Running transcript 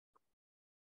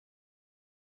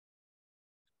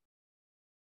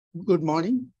Good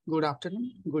morning, good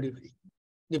afternoon, good evening,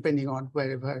 depending on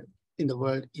wherever in the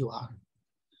world you are.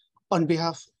 On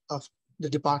behalf of the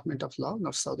Department of Law,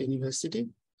 North South University,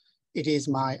 it is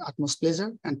my utmost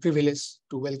pleasure and privilege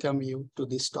to welcome you to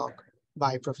this talk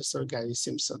by Professor Gerry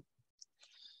Simpson.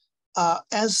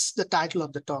 As the title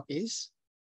of the talk is,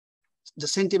 The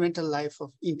Sentimental Life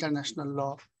of International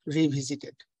Law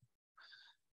Revisited.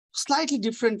 Slightly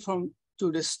different from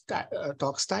today's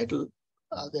talk's title,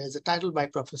 there's a title by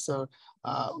Professor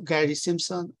Gerry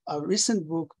Simpson, a recent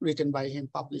book written by him,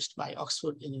 published by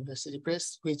Oxford University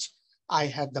Press, which I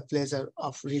had the pleasure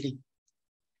of reading.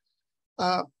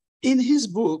 In his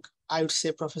book, I would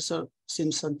say Professor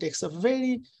Simpson takes a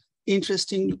very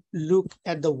interesting look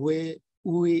at the way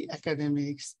we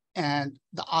academics and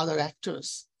the other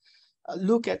actors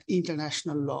look at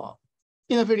international law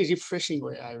in a very refreshing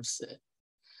way, I would say.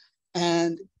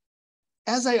 And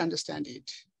as I understand it,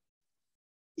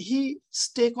 his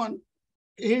take on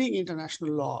reading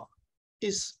international law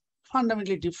is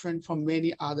fundamentally different from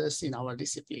many others in our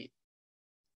discipline.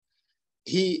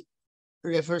 He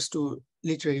refers to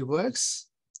literary works.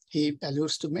 He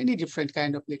alludes to many different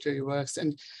kinds of literary works,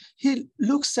 and he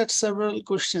looks at several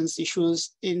questions,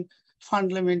 issues in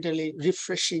fundamentally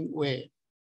refreshing way.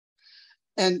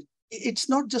 And it's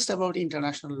not just about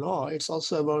international law, it's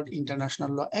also about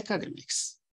international law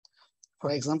academics. For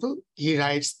example, he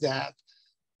writes that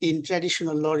in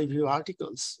traditional law review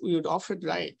articles, we would often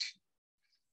write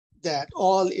that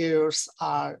all errors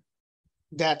are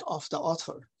that of the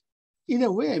author. In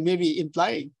a way, maybe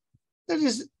implying that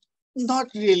is not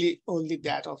really only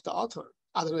that of the author.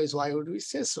 Otherwise, why would we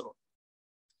say so?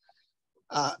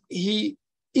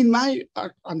 In my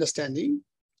understanding,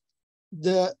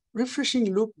 the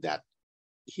refreshing look that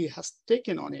he has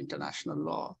taken on international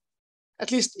law,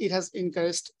 at least it has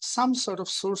encouraged some sort of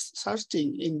source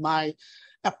searching in my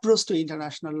approach to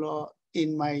international law,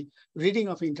 in my reading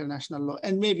of international law,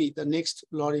 and maybe the next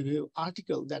law review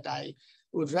article that I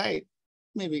would write,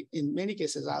 maybe in many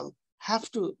cases, I'll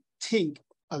have to think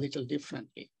a little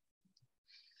differently.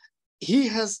 He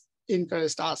has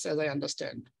encouraged us, as I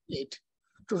understand it,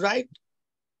 to write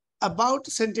about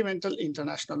sentimental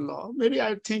international law. Maybe I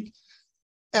would think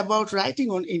about writing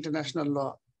on international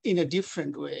law in a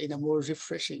different way, in a more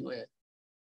refreshing way.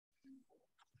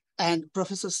 And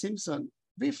Professor Simpson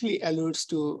briefly alludes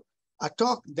to a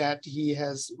talk that he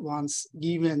has once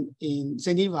given in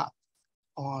Geneva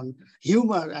on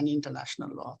humor and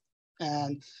international law.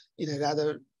 And in a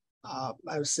rather,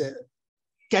 I would say,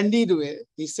 candid way,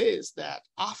 he says that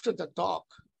after the talk,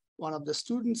 one of the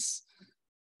students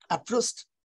approached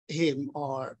him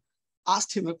or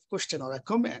asked him a question or a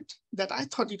comment that I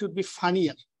thought it would be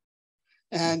funnier.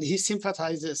 And he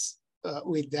sympathizes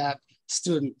with that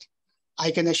student.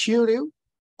 I can assure you,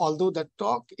 although the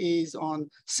talk is on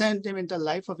sentimental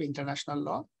life of international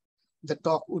law, the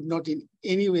talk would not in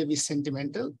any way be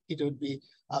sentimental. It would be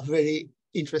a very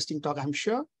interesting talk, I'm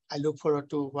sure. I look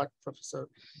forward to what Professor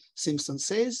Simpson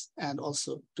says and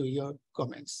also to your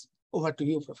comments. Over to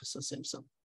you, Professor Simpson.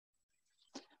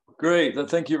 Great.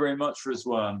 Thank you very much,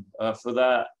 Rizwan, for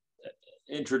that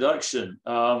introduction.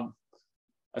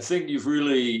 I think you've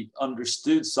really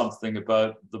understood something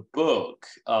about the book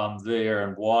there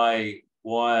and why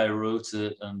I wrote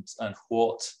it and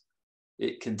what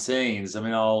it contains. I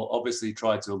mean, I'll obviously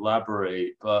try to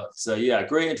elaborate, but yeah,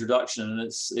 great introduction, and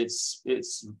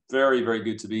it's very, very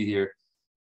good to be here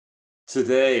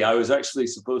today. I was actually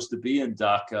supposed to be in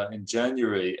Dhaka in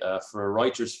January for a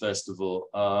writers' festival,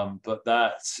 but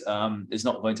that is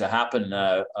not going to happen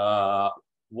now.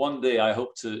 One day I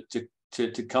hope to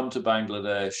come to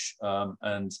Bangladesh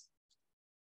and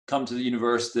come to the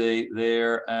university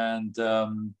there and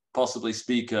possibly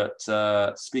speak at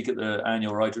the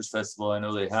annual Writers' Festival I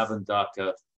know they have in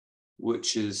Dhaka,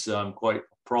 which is quite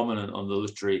prominent on the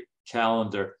literary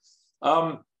calendar.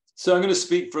 So I'm going to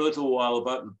speak for a little while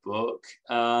about the book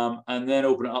and then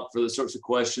open it up for the sorts of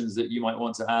questions that you might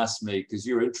want to ask me, because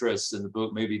your interest in the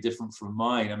book may be different from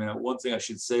mine. I mean, one thing I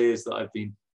should say is that I've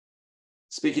been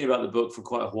speaking about the book for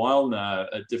quite a while now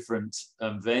at different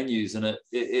venues, and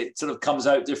it sort of comes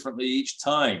out differently each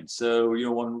time. So, you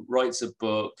know, one writes a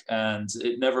book and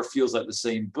it never feels like the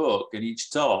same book. And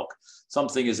each talk,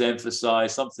 something is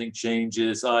emphasized, something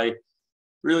changes. I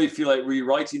really feel like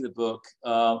rewriting the book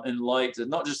in light of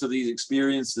not just of these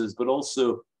experiences, but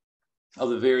also of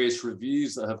the various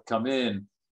reviews that have come in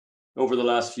over the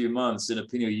last few months. In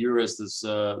Opinio Juris,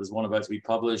 there's one about to be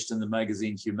published in the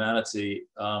magazine Humanity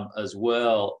as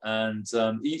well. And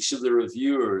each of the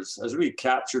reviewers has really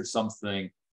captured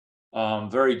something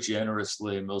very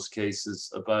generously in most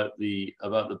cases about the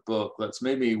book that's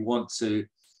made me want to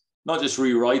not just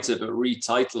rewrite it, but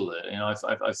retitle it. You know,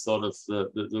 I've thought of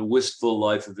the wistful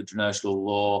life of international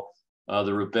law,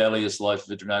 the rebellious life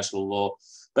of international law.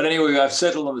 But anyway, I've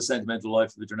settled on the sentimental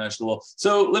life of international law.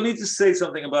 So let me just say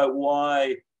something about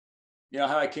why, you know,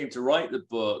 how I came to write the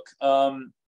book.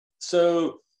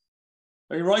 So,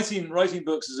 I mean, writing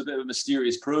books is a bit of a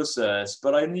mysterious process,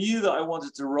 but I knew that I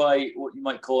wanted to write what you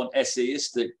might call an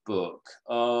essayistic book,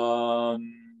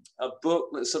 a book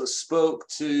that sort of spoke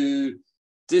to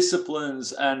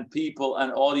disciplines and people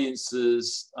and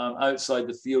audiences outside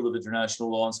the field of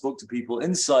international law and spoke to people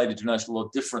inside international law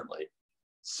differently.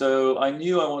 So I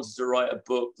knew I wanted to write a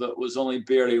book that was only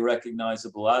barely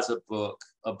recognizable as a book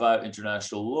about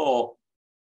international law,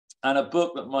 and a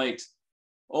book that might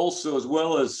also, as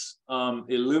well as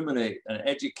illuminate and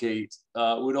educate,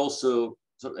 would also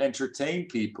sort of entertain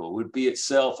people, would be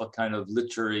itself a kind of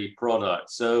literary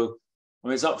product. So I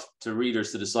mean, it's up to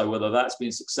readers to decide whether that's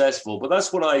been successful, but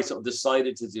that's what I sort of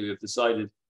decided to do. If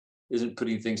decided isn't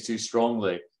putting things too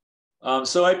strongly.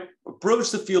 So I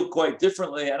approached the field quite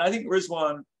differently. And I think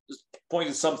Rizwan has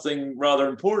pointed something rather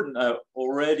important out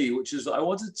already, which is I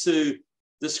wanted to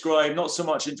describe not so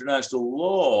much international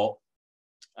law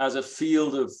as a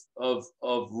field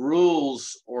of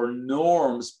rules or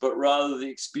norms, but rather the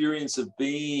experience of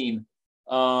being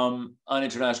an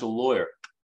international lawyer.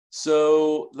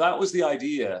 So that was the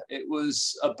idea. It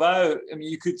was about, I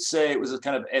mean, you could say it was a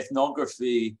kind of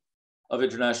ethnography of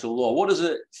international law. What does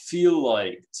it feel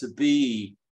like to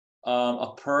be a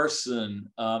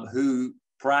person who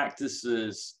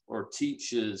practices or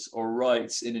teaches or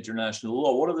writes in international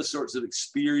law? What are the sorts of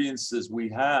experiences we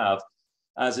have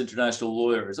as international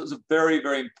lawyers? It was a very,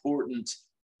 very important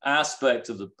aspect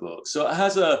of the book. So it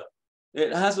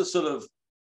has a sort of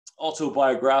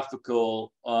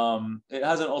autobiographical, it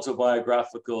has an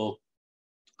autobiographical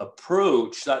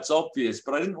approach, that's obvious,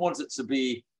 but I didn't want it to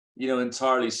be, you know,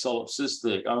 entirely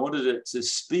solipsistic. I wanted it to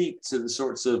speak to the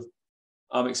sorts of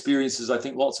experiences I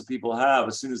think lots of people have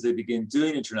as soon as they begin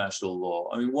doing international law.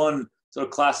 I mean, one sort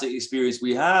of classic experience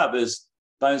we have is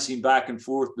bouncing back and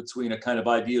forth between a kind of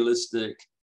idealistic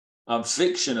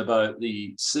fiction about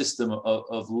the system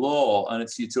of law and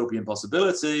its utopian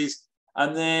possibilities,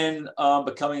 and then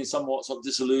becoming somewhat sort of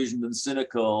disillusioned and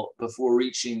cynical before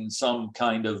reaching some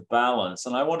kind of balance.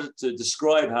 And I wanted to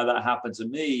describe how that happened to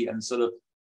me and sort of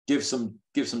give some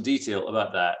detail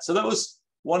about that. So that was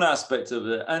one aspect of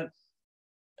it. And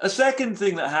a second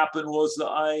thing that happened was that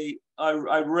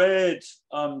I read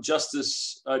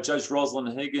Judge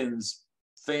Rosalind Higgins'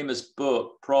 famous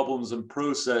book, Problems and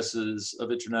Processes of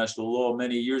International Law,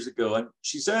 many years ago. And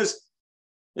she says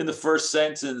in the first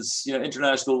sentence, you know,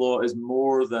 international law is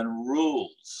more than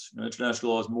rules. You know,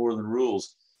 international law is more than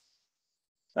rules.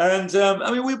 And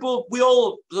I mean, we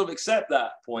all sort of accept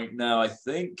that point now, I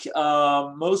think.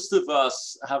 Most of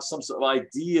us have some sort of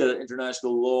idea that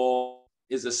international law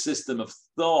is a system of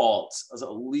thought, as a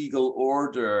legal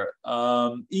order,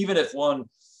 even if one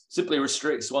simply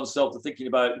restricts oneself to thinking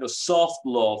about, you know, soft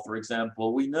law, for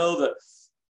example. We know that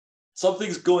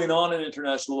something's going on in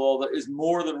international law that is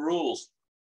more than rules.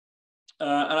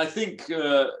 And I think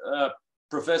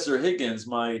Professor Higgins,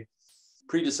 my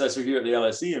predecessor here at the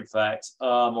LSE, in fact,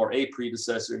 or a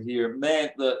predecessor here,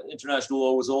 meant that international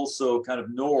law was also kind of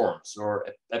norms or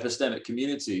epistemic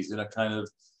communities in a kind of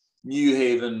New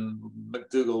Haven,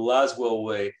 McDougall-Laswell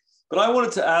way. But I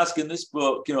wanted to ask in this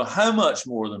book, you know, how much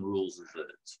more than rules is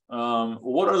it?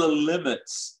 What are the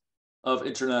limits of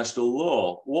international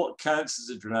law? What counts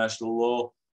as international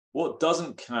law? What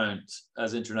doesn't count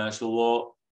as international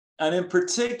law? And in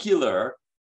particular,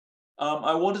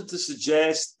 I wanted to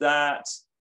suggest that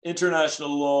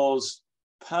international law's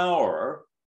power,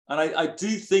 and I do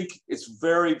think it's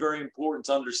very, very important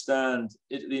to understand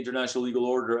the international legal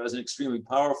order as an extremely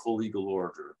powerful legal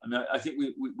order. I mean, I think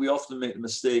we often make the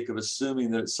mistake of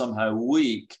assuming that it's somehow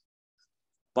weak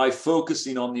by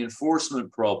focusing on the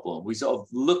enforcement problem. We sort of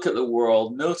look at the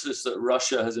world, notice that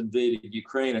Russia has invaded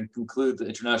Ukraine, and conclude that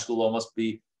international law must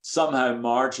be somehow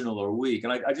marginal or weak.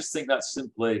 And I just think that's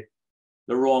simply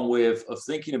the wrong way of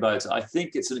thinking about it. I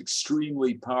think it's an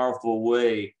extremely powerful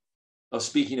way of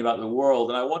speaking about the world.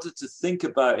 And I wanted to think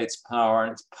about its power.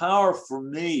 And its power for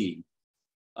me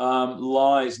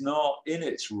lies not in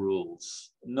its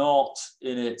rules, not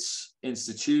in its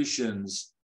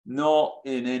institutions, not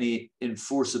in any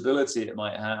enforceability it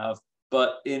might have,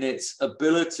 but in its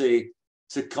ability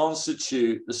to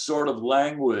constitute the sort of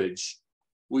language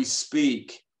we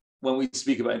speak when we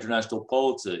speak about international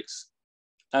politics.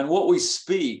 And what we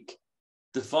speak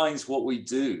defines what we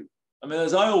do. I mean,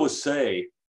 as I always say,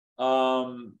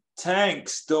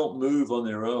 tanks don't move on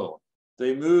their own.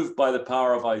 They move by the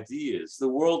power of ideas. The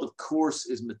world, of course,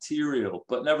 is material,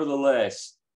 but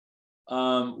nevertheless,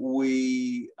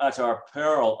 we, at our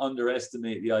peril,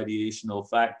 underestimate the ideational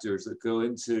factors that go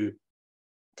into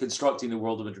constructing the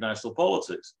world of international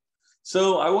politics.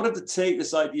 So I wanted to take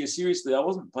this idea seriously. I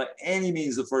wasn't by any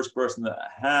means the first person that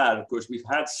had. Of course, we've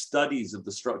had studies of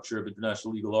the structure of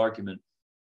international legal argument,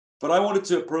 but I wanted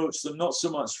to approach them not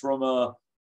so much from a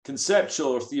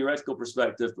conceptual or theoretical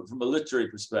perspective, but from a literary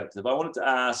perspective. I wanted to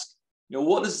ask,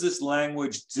 what does this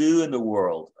language do in the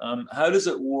world? How does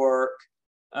it work?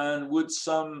 And would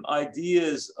some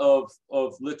ideas of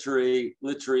literary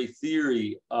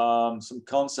theory, some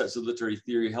concepts of literary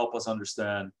theory, help us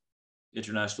understand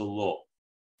international law?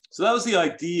 So that was the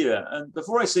idea. And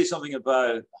before I say something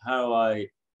about how I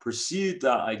pursued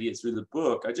that idea through the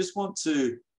book, I just want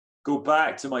to go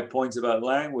back to my point about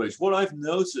language. What I've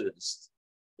noticed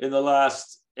in the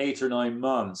last 8 or 9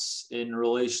 months in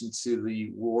relation to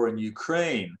the war in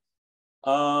Ukraine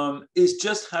is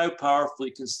just how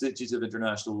powerfully constitutive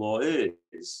international law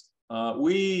is.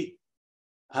 We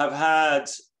have had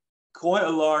quite a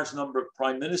large number of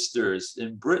prime ministers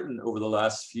in Britain over the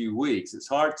last few weeks. It's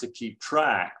hard to keep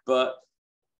track, but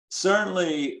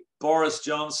certainly Boris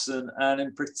Johnson and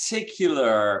in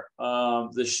particular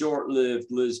the short-lived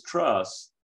Liz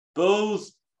Truss both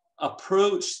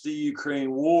approached the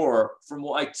Ukraine war from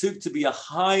what I took to be a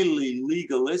highly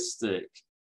legalistic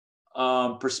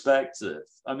perspective.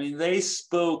 I mean, they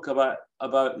spoke about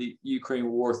the Ukraine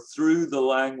war through the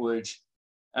language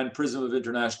and prism of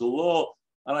international law.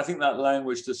 And I think that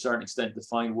language, to a certain extent,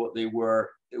 defined what they were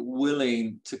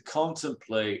willing to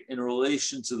contemplate in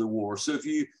relation to the war. So if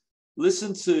you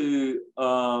listen to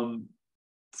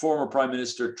former Prime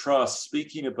Minister Truss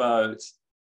speaking about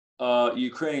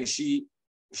Ukraine, she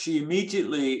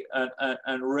immediately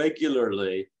and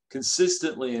regularly,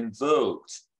 consistently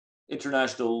invoked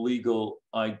international legal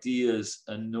ideas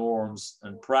and norms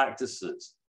and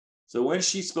practices. So when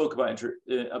she spoke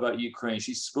about Ukraine,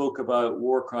 she spoke about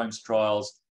war crimes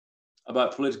trials,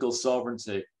 about political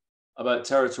sovereignty, about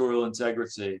territorial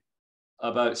integrity,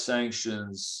 about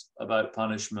sanctions, about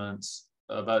punishments,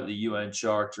 about the UN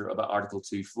Charter, about Article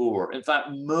 2.4. In fact,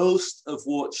 most of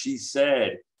what she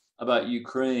said about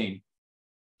Ukraine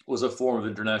was a form of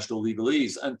international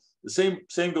legalese. And the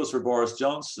same goes for Boris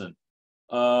Johnson.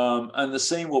 And the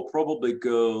same will probably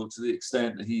go to the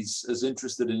extent that he's as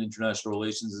interested in international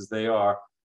relations as they are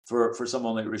for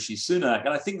someone like Rishi Sunak.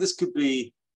 And I think this could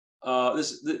be,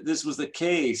 this was the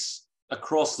case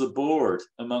across the board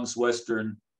amongst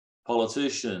Western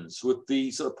politicians, with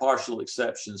the sort of partial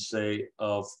exceptions, say,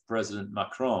 of President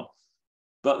Macron.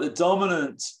 But the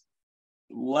dominant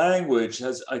language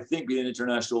has, I think, been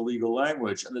international legal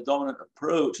language, and the dominant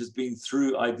approach has been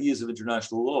through ideas of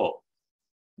international law.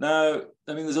 Now,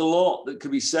 I mean, there's a lot that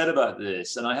could be said about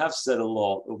this, and I have said a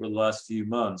lot over the last few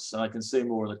months, and I can say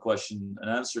more in the question and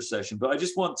answer session, but I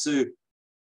just want to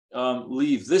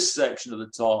leave this section of the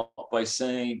talk by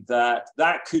saying that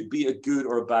that could be a good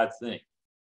or a bad thing.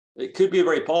 It could be a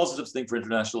very positive thing for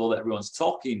international law that everyone's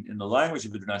talking in the language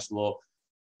of international law,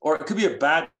 or it could be a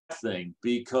bad thing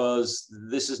because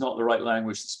this is not the right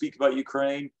language to speak about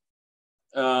Ukraine,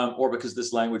 or because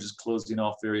this language is closing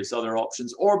off various other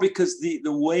options, or because the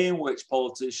way in which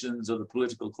politicians or the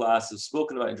political class have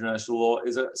spoken about international law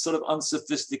is a sort of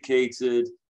unsophisticated,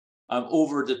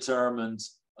 over-determined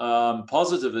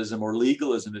positivism or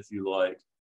legalism, if you like,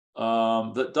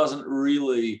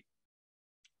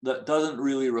 that doesn't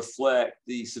really reflect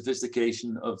the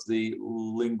sophistication of the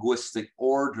linguistic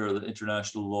order that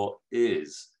international law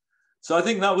is. So I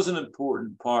think that was an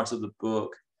important part of the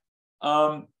book.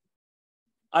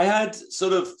 I have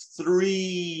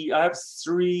three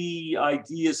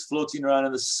ideas floating around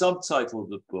in the subtitle of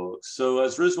the book. So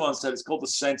as Rizwan said, it's called The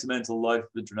Sentimental Life of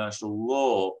International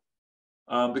Law,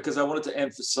 because I wanted to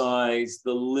emphasize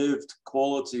the lived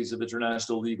qualities of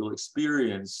international legal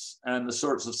experience and the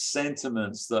sorts of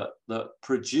sentiments that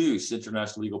produce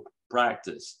international legal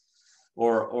practice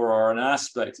or are an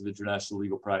aspect of international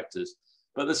legal practice.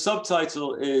 But the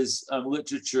subtitle is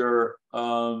Literature,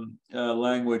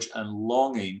 Language, and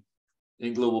Longing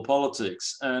in Global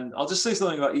Politics. And I'll just say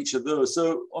something about each of those.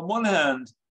 So on one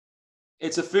hand,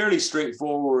 it's a fairly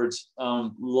straightforward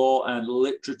law and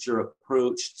literature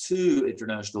approach to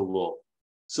international law.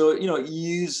 So, it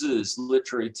uses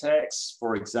literary texts,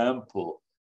 for example,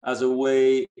 as a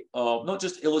way of not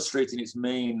just illustrating its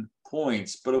main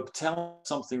points, but of telling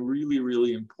something really,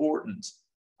 really important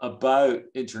about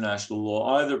international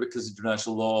law, either because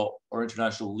international law or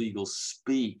international legal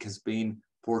speak has been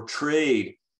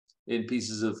portrayed in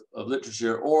pieces of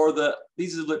literature, or that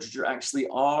pieces of literature actually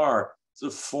are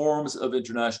sort of forms of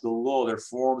international law. They're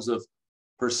forms of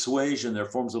persuasion. They're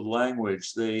forms of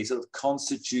language. They sort of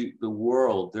constitute the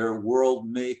world. They're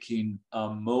world-making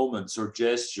moments or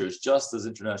gestures, just as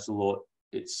international law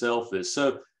itself is.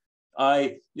 So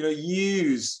I,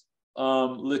 use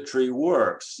literary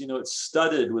works. It's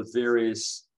studied with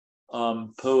various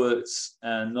poets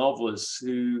and novelists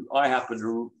who I happen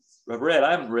to have read.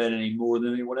 I haven't read any more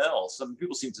than anyone else. I mean,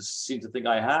 people seem to think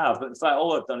I have, but in fact,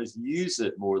 all I've done is use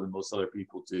it more than most other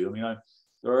people do. I mean,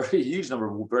 there are a huge number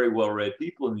of very well-read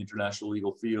people in the international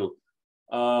legal field,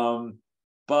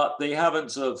 but they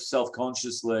haven't sort of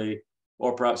self-consciously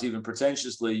or perhaps even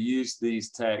pretentiously used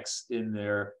these texts in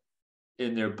their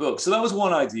books. So that was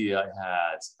one idea I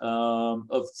had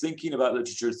of thinking about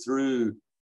literature through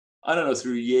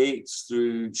Yeats,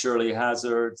 through Shirley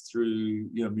Hazard, through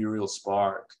Muriel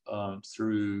Spark,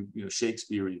 through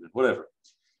Shakespeare, even whatever.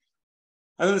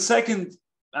 And then the second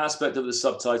aspect of the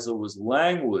subtitle was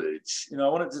language. I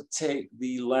wanted to take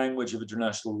the language of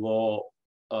international law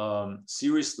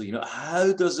seriously.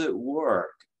 How does it work?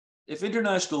 If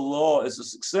international law is a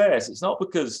success, it's not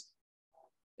because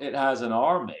it has an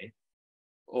army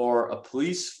or a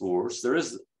police force.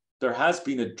 There has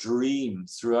been a dream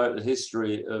throughout the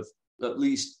history of at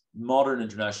least modern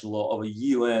international law of a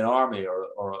UN army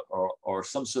or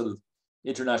some sort of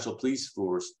international police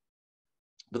force.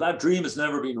 But that dream has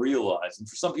never been realized. And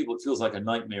for some people, it feels like a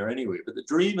nightmare anyway, but the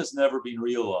dream has never been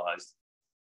realized.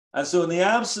 And so in the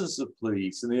absence of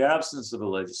police, in the absence of a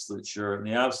legislature, in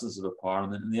the absence of a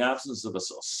parliament, in the absence of a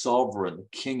sort of sovereign, the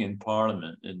king in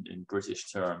parliament in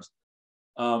British terms,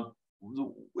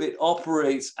 it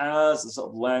operates as a sort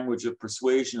of language of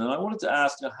persuasion. And I wanted to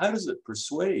ask, how does it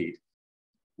persuade?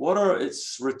 What are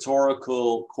its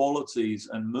rhetorical qualities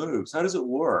and moves? How does it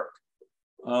work?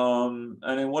 And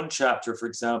in one chapter, for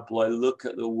example, I look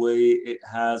at the way it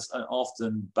has an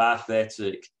often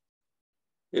bathetic,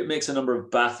 it makes a number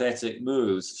of bathetic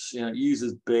moves. It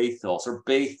uses bathos, or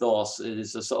bathos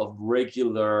is a sort of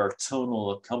regular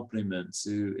tonal accompaniment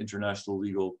to international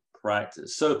legal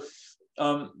practice. So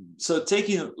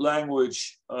taking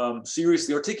language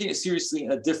seriously, or taking it seriously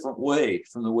in a different way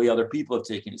from the way other people have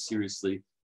taken it seriously,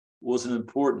 was an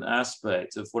important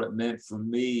aspect of what it meant for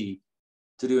me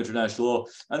to do international law.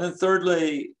 And then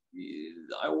thirdly,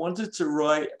 I wanted to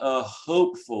write a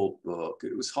hopeful book.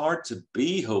 It was hard to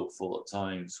be hopeful at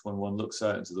times when one looks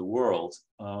out into the world.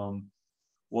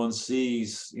 One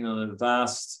sees, the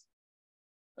vast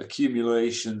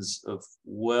accumulations of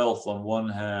wealth on one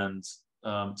hand,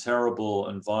 terrible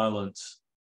and violent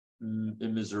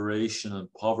immiseration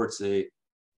and poverty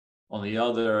on the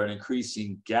other, an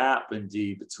increasing gap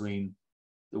indeed between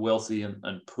the wealthy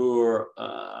and poor,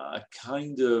 a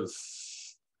kind of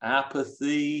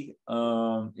apathy,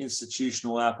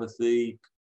 institutional apathy,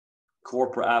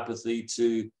 corporate apathy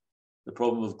to the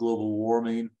problem of global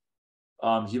warming,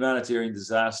 humanitarian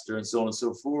disaster, and so on and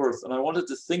so forth. And I wanted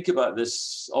to think about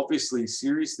this, obviously,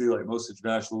 seriously, like most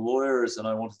international lawyers, and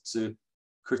I wanted to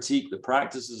critique the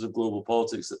practices of global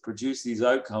politics that produce these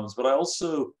outcomes. But I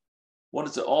also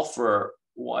wanted to offer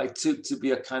what I took to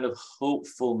be a kind of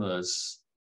hopefulness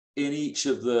in each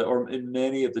of or in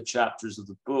many of the chapters of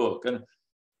the book. And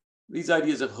these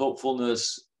ideas of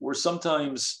hopefulness were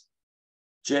sometimes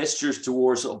gestures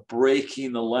towards sort of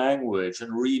breaking the language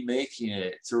and remaking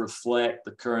it to reflect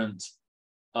the current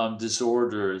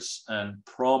disorders and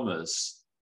promise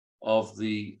of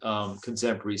the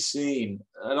contemporary scene.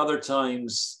 At other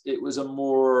times, it was a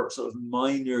more sort of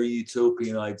minor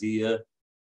utopian idea.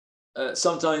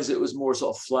 Sometimes it was more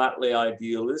sort of flatly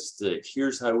idealistic.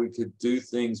 Here's how we could do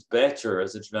things better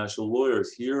as international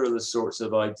lawyers. Here are the sorts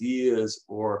of ideas,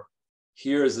 or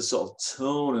here is the sort of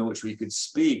tone in which we could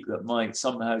speak that might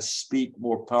somehow speak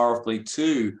more powerfully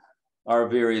to our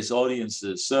various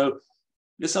audiences. So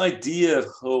this idea of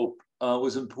hope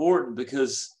was important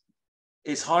because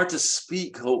it's hard to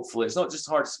speak hopefully. It's not just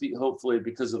hard to speak hopefully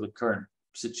because of the current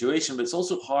situation, but it's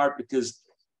also hard because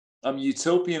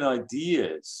utopian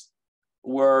ideas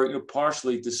were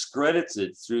partially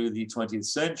discredited through the 20th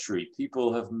century.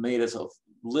 People have made a sort of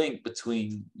link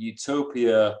between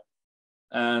utopia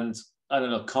and, I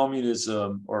don't know,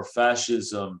 communism or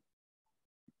fascism,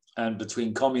 and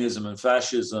between communism and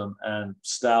fascism and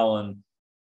Stalin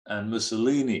and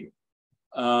Mussolini.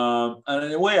 And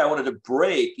in a way, I wanted to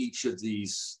break each of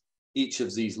these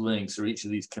links or each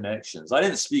of these connections. I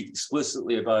didn't speak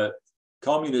explicitly about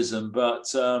communism, but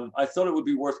I thought it would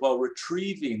be worthwhile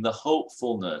retrieving the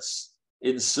hopefulness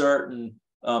in certain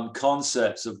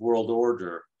concepts of world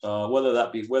order, whether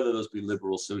those be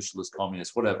liberal, socialist,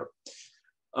 communist, whatever.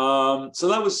 So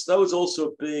that was also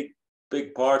a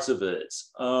big part of it.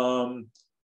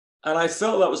 And I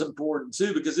felt that was important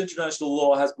too, because international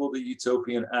law has both a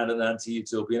utopian and an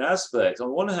anti-utopian aspect.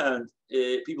 On one hand,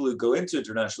 people who go into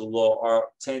international law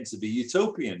tend to be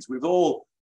utopians. We all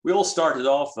started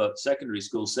off at secondary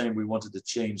school saying we wanted to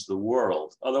change the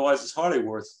world. Otherwise, it's hardly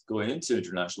worth going into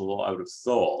international law, I would have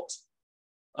thought.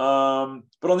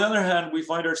 But on the other hand, we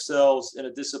find ourselves in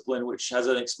a discipline which has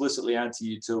an explicitly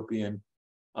anti-utopian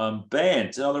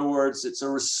bent. In other words, it's a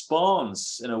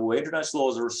response, in a way. International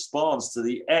law is a response to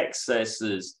the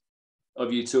excesses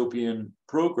of utopian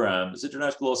programs.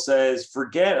 International law says,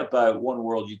 forget about one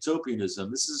world utopianism.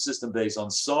 This is a system based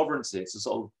on sovereignty. It's a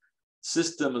sort of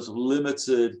system of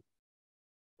limited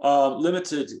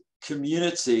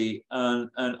community and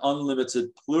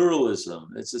unlimited pluralism.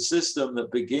 It's a system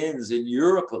that begins in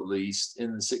Europe, at least,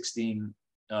 in the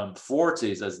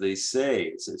 1640s, as they say.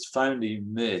 Its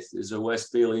founding myth is a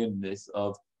Westphalian myth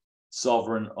of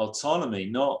sovereign autonomy,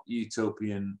 not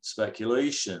utopian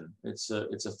speculation. It's a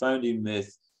founding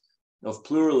myth of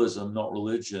pluralism, not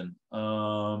religion.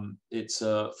 It's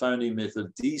a founding myth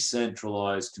of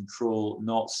decentralized control,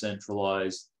 not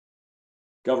centralized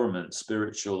government,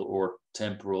 spiritual or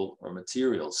temporal or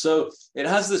material. So it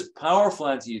has this powerful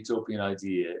anti-utopian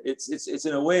idea. It's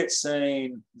in a way, it's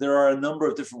saying there are a number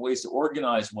of different ways to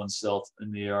organize oneself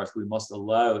in the earth. We must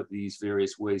allow these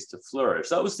various ways to flourish.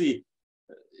 That was the,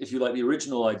 if you like, the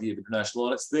original idea of international law.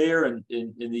 And it's there in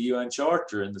the UN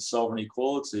Charter, in the sovereign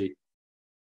equality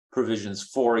provisions,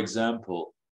 for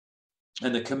example,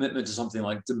 and the commitment to something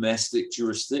like domestic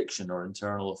jurisdiction or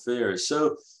internal affairs.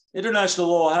 So international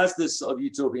law has this sort of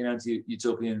utopian,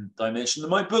 anti-utopian dimension, and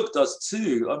my book does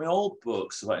too. I mean, all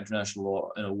books about international law,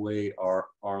 in a way, are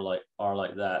like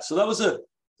that. So that was a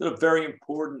very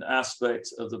important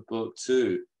aspect of the book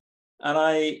too. And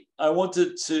I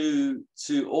wanted to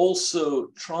also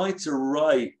try to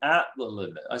write at the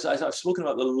limit. I've spoken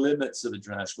about the limits of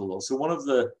international law. So one of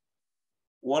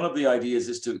the ideas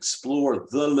is to explore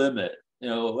the limit. You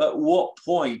know, at what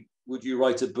point would you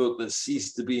write a book that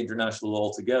ceased to be international law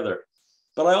altogether?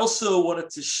 But I also wanted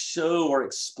to show or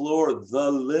explore the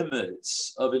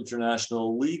limits of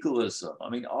international legalism.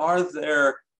 I mean, are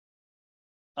there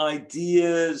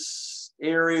ideas,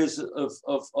 areas of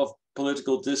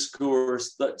political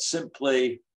discourse that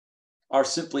are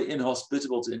simply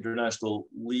inhospitable to international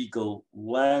legal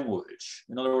language?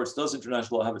 In other words, does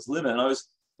international law have its limit? And I was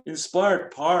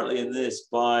inspired partly in this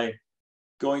by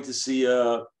going to see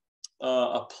a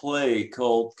play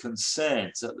called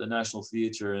Consent at the National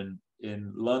Theatre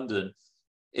in London,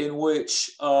 in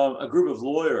which a group of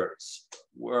lawyers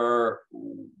were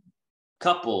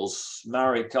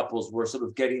married couples were sort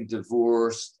of getting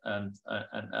divorced and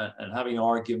having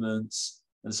arguments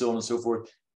and so on and so forth.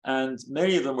 And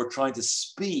many of them were trying to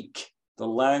speak the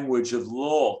language of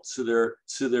law to their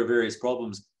various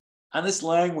problems. And this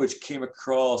language came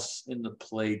across in the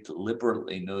play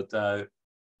deliberately, no doubt,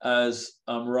 as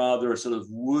rather sort of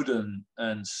wooden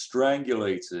and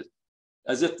strangulated,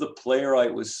 as if the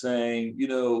playwright was saying, you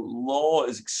know, law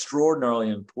is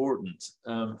extraordinarily important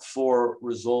for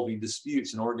resolving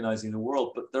disputes and organizing the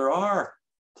world, but there are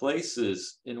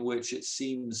places in which it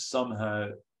seems somehow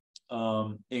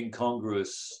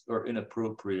incongruous or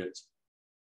inappropriate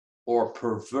or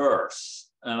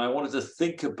perverse. And I wanted to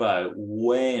think about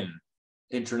when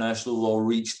international law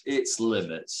reached its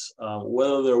limits,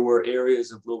 whether there were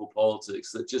areas of global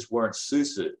politics that just weren't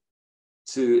suited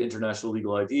to international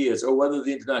legal ideas, or whether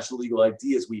the international legal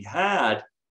ideas we had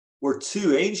were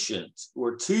too ancient,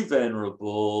 were too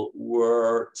venerable,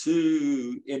 were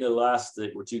too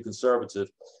inelastic, were too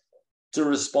conservative to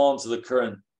respond to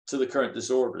the current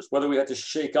disorders, whether we had to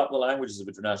shake up the languages of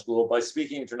international law by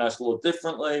speaking international law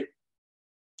differently,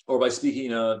 or by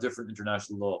speaking a different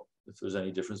international law, if there's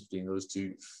any difference between those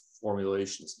two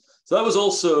formulations. So that was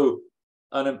also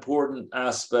an important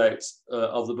aspect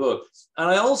of the book. And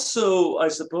I also, I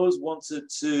suppose, wanted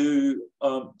to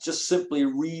just simply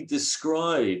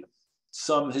re-describe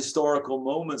some historical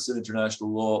moments in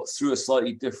international law through a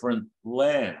slightly different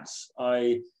lens.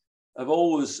 I have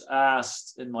always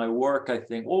asked in my work, I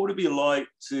think, what would it be like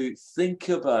to think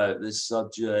about this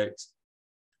subject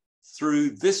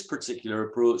through this particular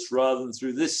approach rather than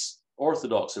through this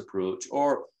orthodox approach?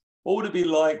 Or what would it be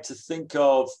like to think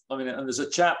of, I mean, and there's a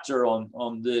chapter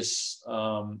on this,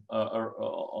 on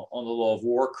the law of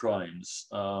war crimes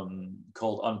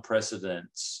called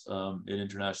Unprecedents in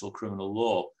International Criminal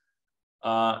Law.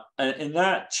 And in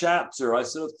that chapter, I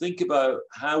sort of think about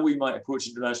how we might approach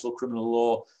international criminal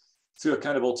law through a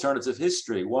kind of alternative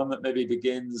history, one that maybe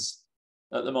begins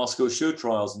at the Moscow show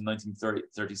trials in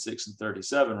 1936 and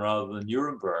 37 rather than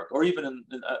Nuremberg, or even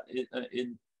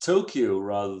in Tokyo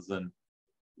rather than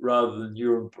rather than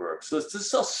Nuremberg. So it's just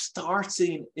sort of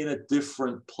starting in a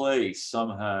different place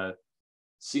somehow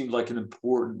seemed like an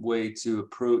important way to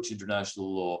approach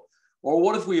international law. Or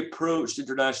what if we approached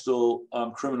international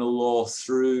criminal law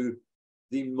through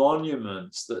the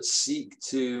monuments that seek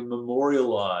to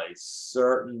memorialize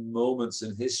certain moments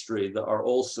in history that are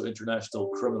also international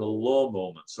criminal law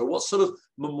moments? Or what sort of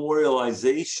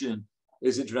memorialization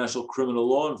is international criminal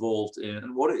law involved in?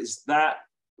 And what is that?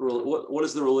 What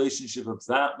is the relationship of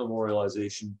that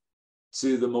memorialization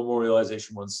to the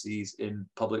memorialization one sees in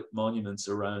public monuments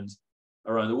around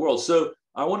the world? So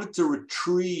I wanted to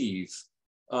retrieve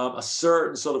a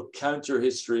certain sort of counter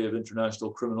history of international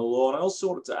criminal law. And I also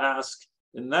wanted to ask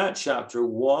in that chapter,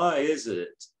 why is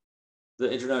it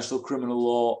that international criminal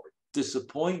law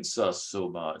disappoints us so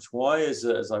much? Why is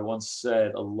it, as I once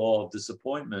said, a law of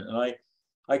disappointment? And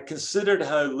I considered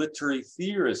how literary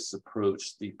theorists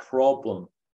approach the problem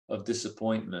of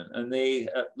disappointment. And they,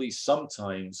 at least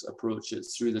sometimes, approach it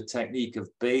through the technique of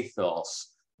bathos.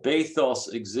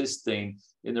 Bathos existing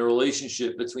in the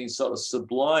relationship between sort of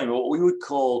sublime, or what we would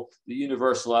call the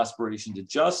universal aspiration to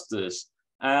justice,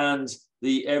 and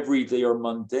the everyday or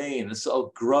mundane, the sort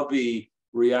of grubby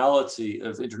reality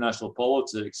of international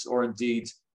politics, or indeed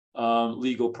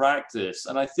legal practice.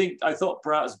 And I thought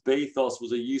perhaps bathos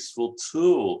was a useful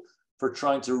tool for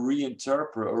trying to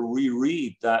reinterpret or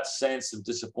reread that sense of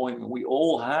disappointment we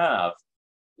all have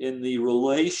in the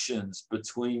relations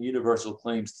between universal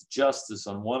claims to justice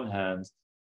on one hand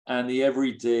and the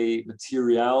everyday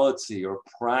materiality or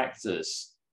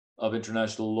practice of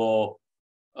international law,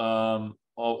 on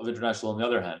the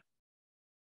other hand.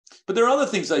 But there are other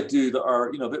things I do that are,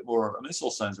 a bit more, this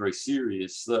all sounds very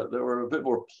serious, that are a bit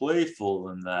more playful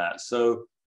than that. So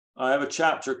I have a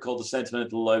chapter called The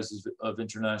Sentimental Lives of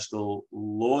International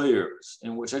Lawyers,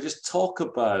 in which I just talk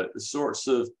about the sorts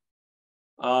of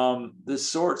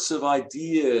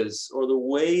ideas or the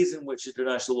ways in which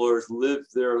international lawyers live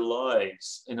their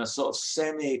lives in a sort of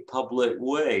semi-public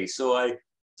way. So I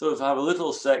sort of have a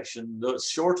little section that's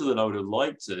shorter than I would have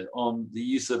liked it on the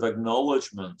use of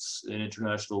acknowledgements in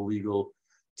international legal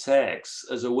texts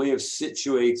as a way of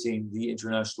situating the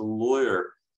international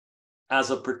lawyer as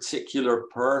a particular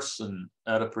person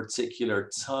at a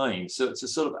particular time. So it's a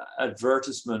sort of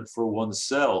advertisement for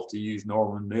oneself, to use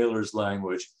Norman Mailer's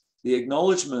language. The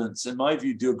acknowledgements, in my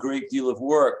view, do a great deal of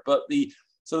work, but the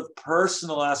sort of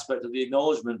personal aspect of the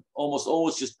acknowledgement almost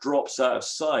always just drops out of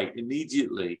sight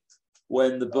immediately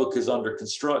when the book is under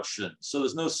construction. So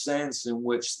there's no sense in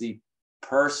which the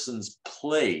person's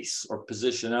place or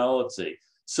positionality,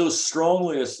 so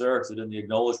strongly asserted in the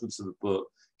acknowledgements of the book,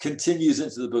 continues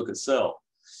into the book itself.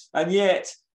 And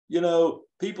yet,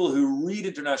 people who read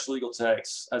international legal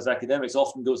texts as academics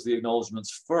often go to the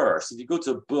acknowledgements first. If you go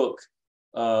to a book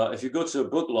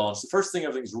launch, the first thing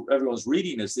everyone's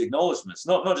reading is the acknowledgements,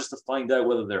 not just to find out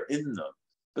whether they're in them,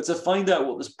 but to find out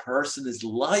what this person is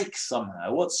like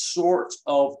somehow, what sort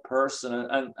of person,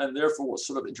 and therefore what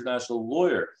sort of international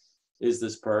lawyer is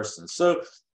this person. So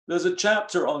there's a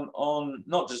chapter on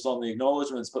not just on the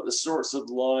acknowledgements, but the sorts of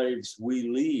lives we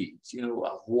lead.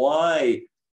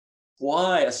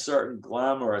 Why a certain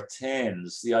glamour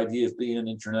attends the idea of being an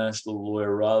international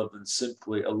lawyer rather than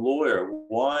simply a lawyer?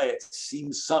 Why it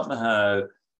seems somehow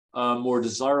more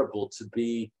desirable to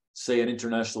be, say, an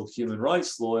international human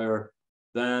rights lawyer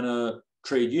than a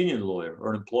trade union lawyer or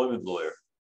an employment lawyer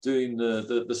doing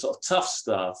the sort of tough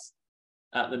stuff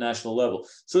at the national level.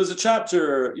 So there's a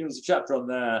chapter, on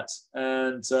that,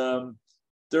 and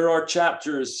there are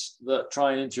chapters that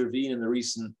try and intervene in the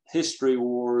recent history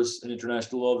wars in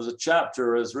international law. There's a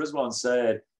chapter, as Rizwan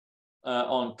said,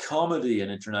 on comedy in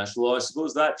international law. I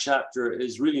suppose that chapter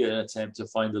is really an attempt to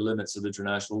find the limits of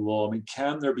international law. I mean,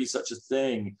 can there be such a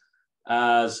thing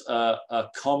as a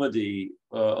comedy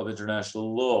of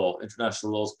international law?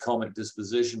 International law's comic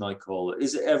disposition, I call it.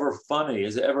 Is it ever funny?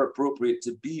 Is it ever appropriate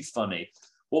to be funny?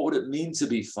 What would it mean to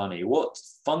be funny? What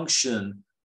functions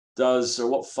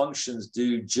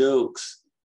do jokes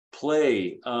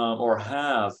play or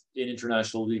have in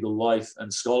international legal life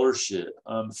and scholarship?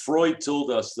 Freud told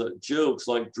us that jokes,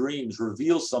 like dreams,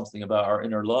 reveal something about our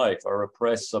inner life, our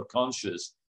repressed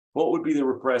subconscious. What would be the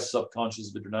repressed subconscious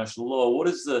of international law?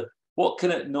 What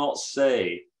can it not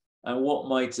say, and what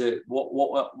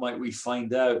might we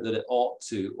find out that it ought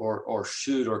to or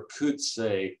should or could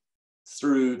say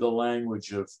through the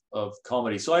language of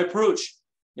comedy? So I approach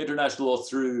international law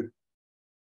through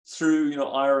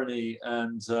irony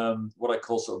and what I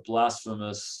call sort of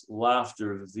blasphemous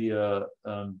laughter via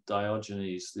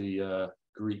Diogenes, the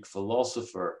Greek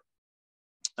philosopher.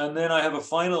 And then I have a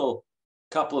final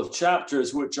couple of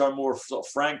chapters which are more sort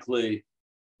of frankly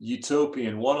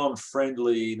utopian, one on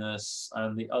friendliness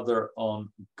and the other on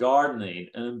gardening.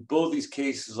 And in both these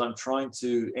cases, I'm trying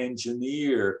to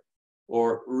engineer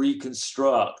or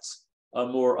reconstruct a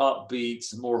more upbeat,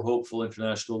 more hopeful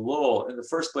international law. In the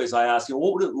first place, I asked,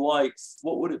 what would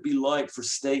it be like for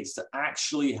states to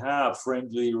actually have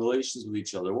friendly relations with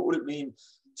each other? What would it mean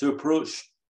to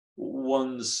approach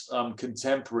one's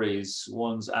contemporaries,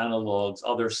 one's analogs,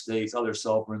 other states, other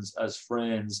sovereigns as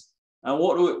friends? And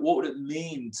what would it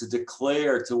mean to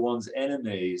declare to one's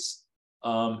enemies,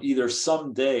 either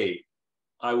someday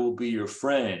I will be your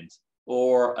friend,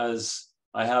 or as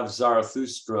I have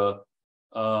Zarathustra,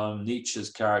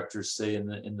 Nietzsche's characters say in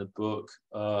the book,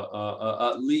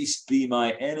 at least be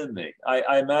my enemy.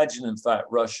 I imagine, in fact,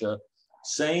 Russia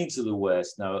saying to the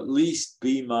West now, at least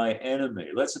be my enemy.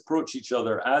 Let's approach each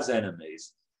other as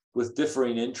enemies with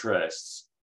differing interests,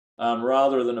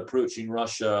 rather than approaching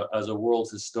Russia as a world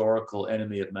historical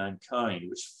enemy of mankind,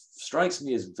 which strikes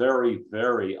me as very,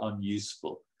 very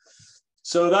unuseful.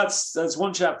 So that's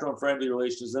one chapter on friendly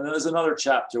relations. And then there's another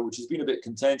chapter which has been a bit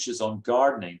contentious on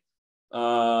gardening.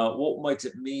 What might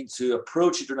it mean to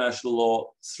approach international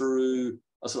law through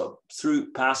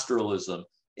pastoralism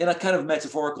in a kind of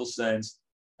metaphorical sense,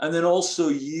 and then also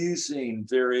using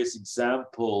various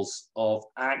examples of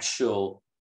actual,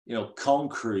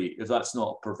 concrete, if that's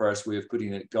not a perverse way of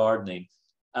putting it, gardening,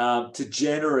 to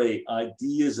generate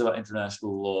ideas about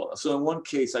international law. So in one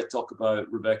case, I talk about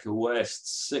Rebecca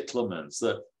West's cyclamens,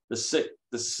 the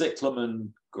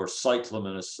cyclamen, or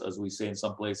cyclamen, as we say in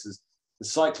some places, the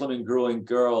cyclamen growing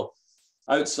girl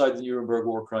outside the Nuremberg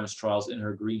war crimes trials in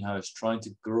her greenhouse trying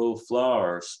to grow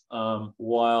flowers,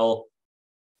 while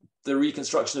the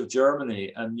reconstruction of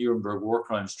Germany and Nuremberg war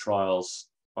crimes trials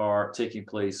are taking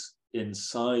place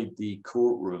inside the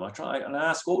courtroom. I try and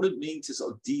ask, what would it mean to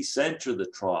sort of decenter the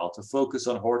trial, to focus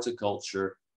on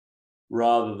horticulture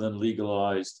rather than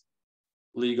legalized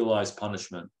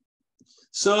punishment?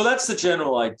 So that's the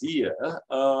general idea,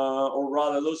 or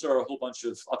rather, those are a whole bunch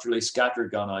of utterly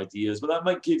scattergun ideas, but that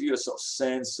might give you a sort of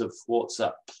sense of what's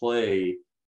at play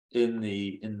in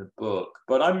the book.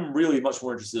 But I'm really much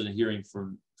more interested in hearing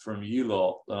from you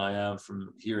lot than I am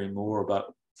from hearing more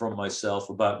about myself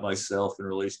in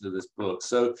relation to this book.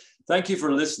 So thank you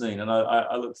for listening, and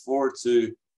I look forward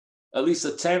to at least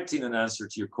attempting an answer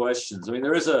to your questions. I mean,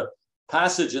 there is a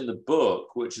passage in the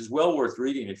book which is well worth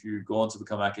reading if you go on to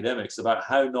become academics, about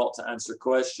how not to answer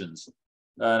questions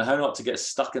and how not to get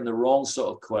stuck in the wrong sort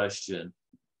of question,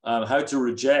 how to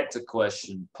reject a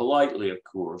question politely, of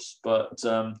course, but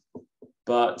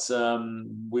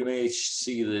we may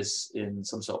see this in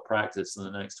some sort of practice in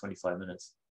the next 25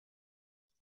 minutes.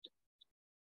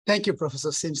 Thank you,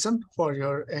 Professor Simpson, for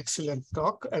your excellent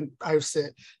talk, and I would say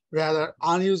rather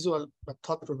unusual but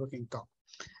thought-provoking talk.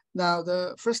 Now,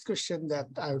 the first question that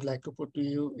I would like to put to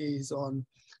you is on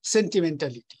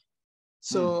sentimentality.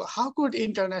 So how could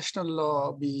international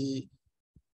law be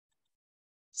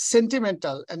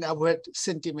sentimental and avoid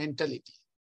sentimentality?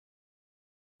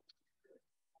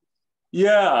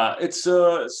 Yeah, it's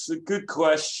a good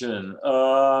question.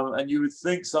 And you would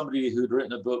think somebody who'd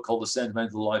written a book called The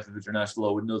Sentimental Life of International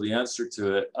Law would know the answer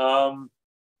to it.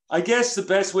 I guess the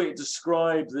best way to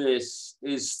describe this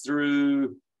is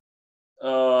through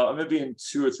maybe in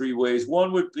 2 or 3 ways.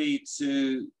 One would be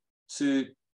to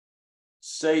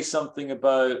say something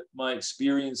about my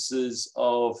experiences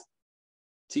of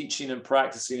teaching and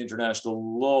practicing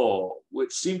international law,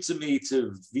 which seemed to me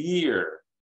to veer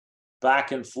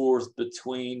back and forth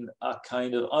between a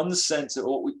kind of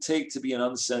what we take to be an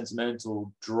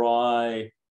unsentimental,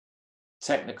 dry,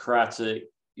 technocratic,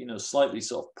 slightly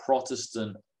sort of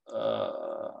Protestant,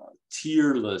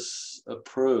 tearless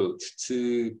approach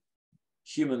to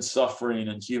human suffering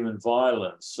and human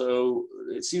violence. So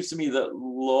it seems to me that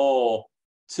law,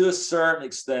 to a certain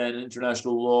extent,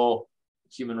 international law,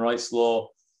 human rights law,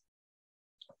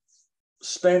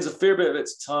 spends a fair bit of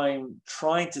its time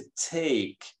trying to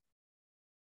take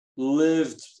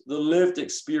the lived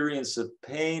experience of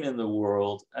pain in the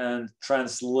world and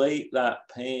translate that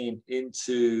pain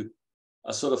into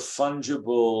a sort of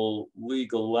fungible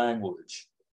legal language.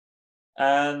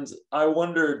 And I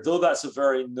wondered, though that's a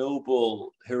very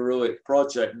noble, heroic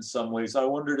project in some ways, I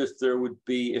wondered if there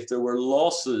were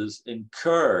losses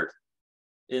incurred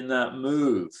in that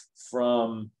move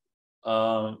from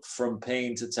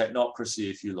pain to technocracy,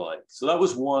 if you like. So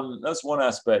that's one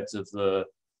aspect of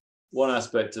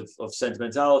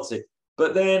sentimentality.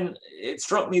 But then it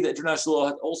struck me that international law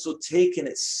had also taken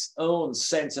its own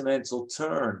sentimental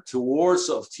turn towards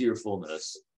sort of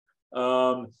tearfulness.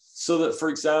 So that, for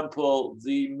example,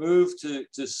 the move to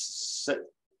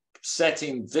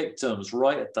setting victims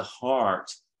right at the heart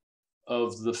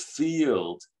the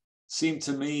field seemed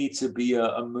to me to be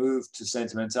a move to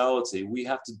sentimentality. We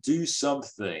have to do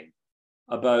something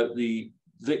about the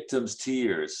victims'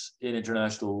 tears in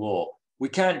international law. We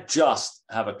can't just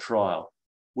have a trial.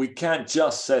 We can't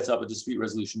just set up a dispute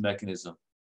resolution mechanism.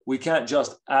 We can't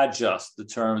just adjust the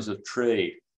terms of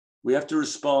trade. We have to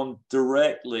respond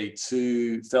directly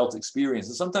to felt experience.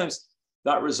 And sometimes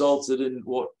that resulted in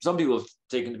what some people have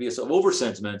taken to be a sort of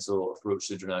over-sentimental approach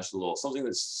to international law, something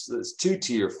that's too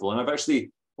tearful. And I've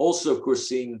actually also, of course,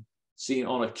 seen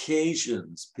on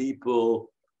occasions people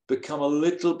become a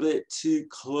little bit too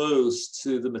close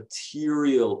to the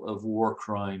material of war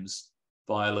crimes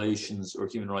violations or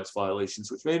human rights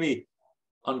violations, which made me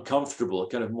uncomfortable, a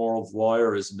kind of moral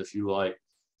voyeurism, if you like.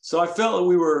 So I felt that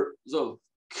we were sort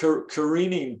of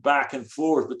careening back and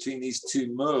forth between these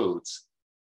two modes.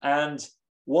 And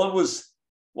one was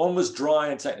dry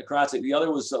and technocratic, the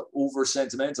other was over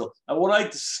sentimental. And what I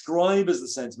describe as the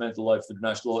sentimental life of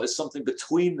international law is something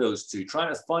between those two,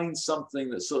 trying to find something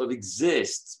that sort of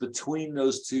exists between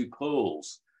those two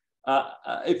poles.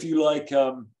 If you like,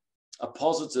 a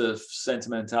positive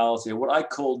sentimentality, or what I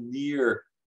call near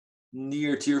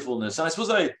tearfulness. And I suppose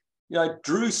I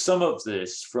drew some of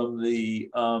this from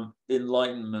the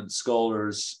Enlightenment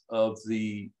scholars of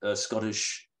the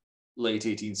Scottish late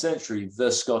 18th century,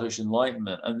 the Scottish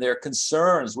Enlightenment, and their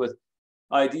concerns with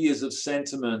ideas of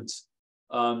sentiment,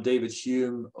 David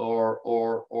Hume,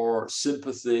 or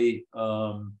sympathy,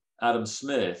 Adam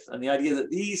Smith, and the idea that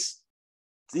these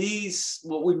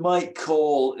what we might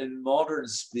call in modern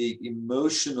speak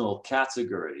emotional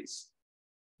categories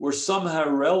were somehow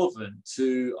relevant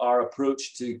to our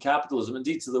approach to capitalism,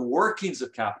 indeed to the workings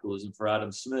of capitalism for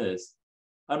Adam Smith,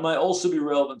 and might also be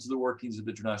relevant to the workings of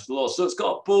international law. So it's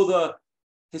got both a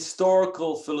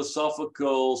historical,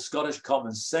 philosophical, Scottish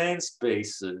common sense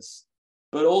basis,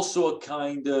 but also a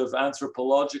kind of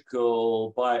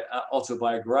anthropological,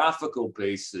 autobiographical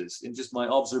basis in just my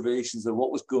observations of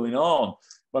what was going on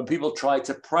when people tried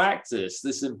to practice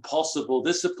this impossible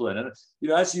discipline. And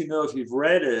as you know, if you've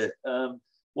read it,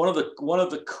 one of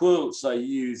the quotes I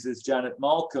use is Janet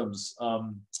Malcolm's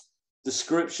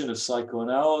description of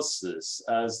psychoanalysis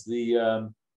as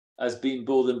being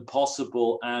both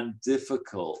impossible and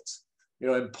difficult.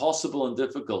 Impossible and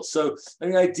difficult. So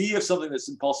the idea of something that's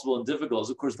impossible and difficult is,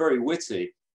 of course, very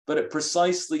witty, but it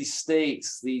precisely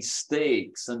states the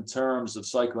stakes and terms of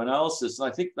psychoanalysis. And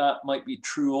I think that might be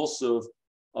true also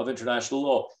of international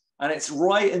law. And it's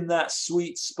right in that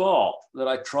sweet spot that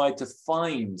I tried to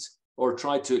find or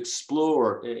tried to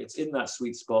explore. It's in that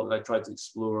sweet spot that I tried to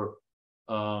explore,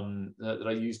 that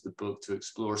I used the book to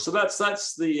explore. So that's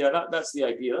the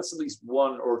idea. That's at least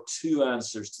one or two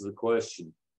answers to the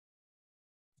question.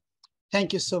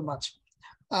 Thank you so much.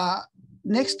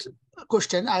 Next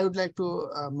question, I would like to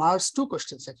merge two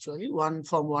questions actually. One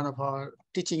from one of our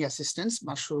teaching assistants,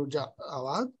 Masroor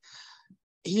Jawad.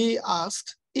 He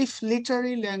asked if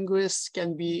literary language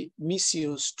can be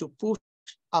misused to push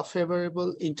a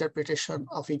favorable interpretation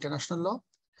of international law.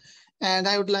 And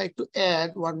I would like to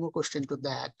add one more question to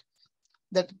that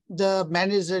the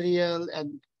managerial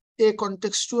and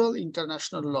acontextual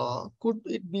international law, could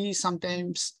it be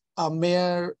sometimes a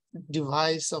mere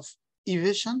device of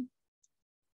evasion?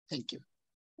 Thank you.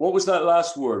 What was that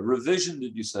last word? Revision,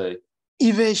 did you say?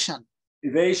 Evasion.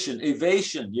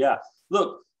 Evasion, yeah.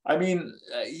 Look, I mean,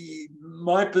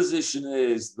 my position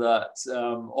is that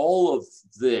all of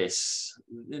this,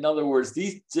 in other words,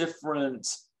 these different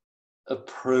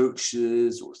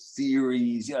approaches or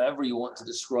theories, however you want to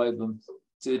describe them,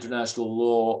 to international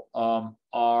law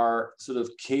are sort of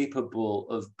capable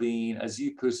of being, as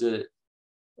you put it,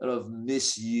 sort of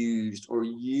misused or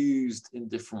used in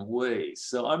different ways.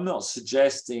 So I'm not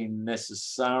suggesting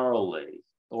necessarily,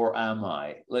 or am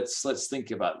I? Let's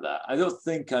think about that. I don't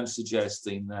think I'm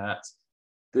suggesting that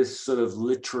this sort of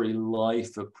literary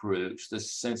life approach,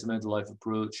 this sentimental life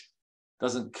approach,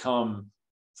 doesn't come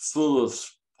full of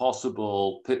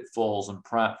possible pitfalls and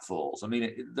pratfalls. I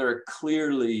mean, there are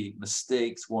clearly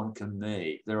mistakes one can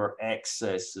make. There are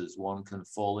excesses one can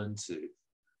fall into.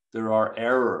 There are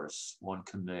errors one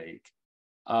can make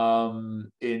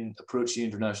in approaching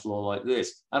international law like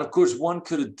this. And of course, one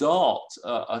could adopt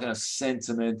a kind of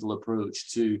sentimental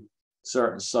approach to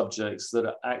certain subjects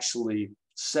that actually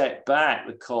set back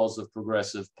the cause of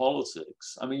progressive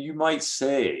politics. I mean, you might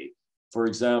say, for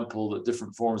example, that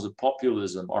different forms of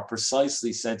populism are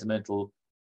precisely sentimental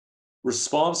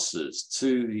responses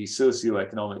to the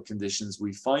socioeconomic conditions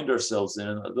we find ourselves in,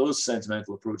 and that those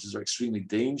sentimental approaches are extremely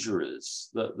dangerous,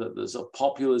 that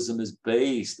populism is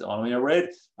based on. I mean,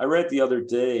 I read the other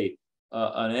day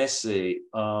an essay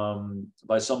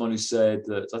by someone who said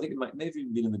that, I think it may have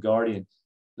even been in The Guardian,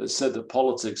 that said that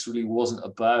politics really wasn't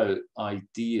about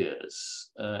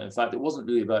ideas. In fact, it wasn't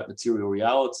really about material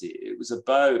reality. It was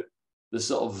about the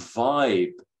sort of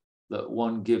vibe that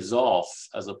one gives off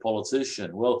as a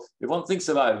politician. Well, if one thinks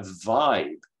about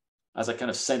vibe as a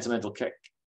kind of sentimental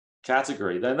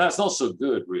category, then that's not so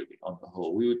good, really, on the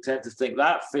whole. We would tend to think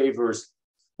that favors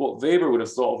what Weber would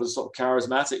have thought of as sort of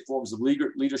charismatic forms of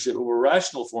leadership over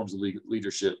rational forms of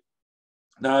leadership.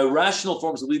 Now, rational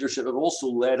forms of leadership have also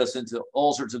led us into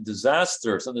all sorts of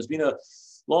disasters, and there's been a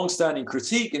long-standing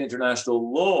critique in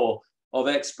international law of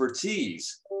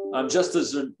expertise, just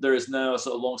as there is now a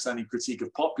sort of long-standing critique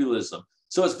of populism.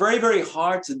 So it's very, very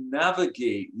hard to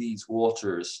navigate these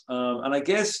waters, and I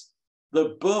guess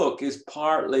the book is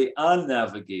partly a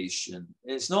navigation.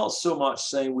 It's not so much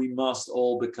saying we must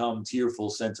all become tearful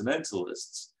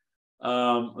sentimentalists,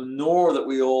 nor that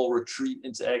we all retreat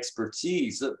into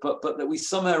expertise, but that we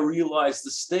somehow realize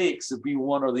the stakes of being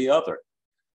one or the other,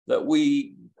 that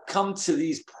we come to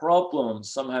these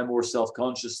problems somehow more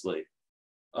self-consciously.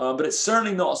 But it's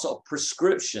certainly not a sort of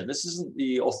prescription. This isn't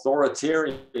the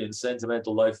authoritarian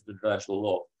sentimental life of international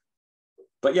law.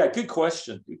 But yeah, good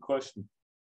question, good question.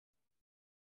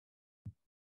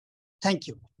 Thank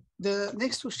you. The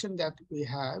next question that we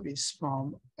have is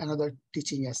from another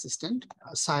teaching assistant,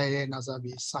 Saire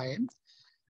Nazabi Saim.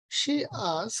 She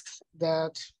asks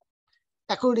that,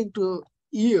 according to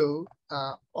you,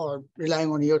 or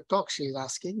relying on your talk, she is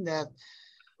asking that,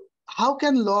 how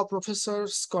can law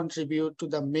professors contribute to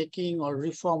the making or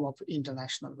reform of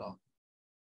international law?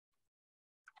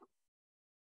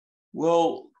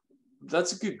 Well,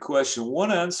 that's a good question.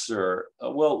 One answer,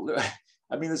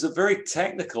 I mean, there's a very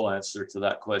technical answer to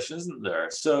that question, isn't there?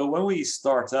 So when we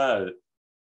start out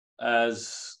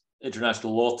as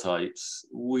international law types,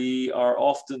 we are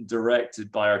often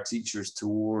directed by our teachers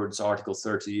towards Article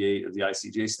 38 of the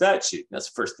ICJ statute. That's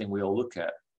the first thing we all look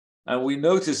at. And we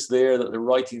notice there that the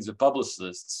writings of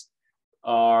publicists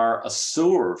are a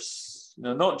source,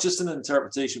 not just an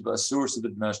interpretation, but a source of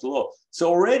international law. So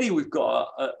already we've got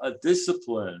a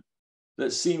discipline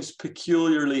that seems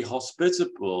peculiarly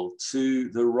hospitable to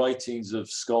the writings of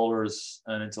scholars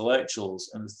and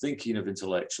intellectuals and the thinking of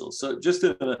intellectuals. So just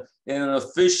in an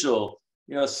official,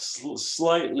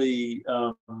 slightly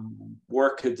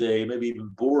workaday, maybe even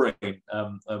boring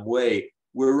way,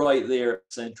 we're right there at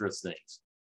the center of things.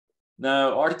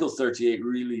 Now, Article 38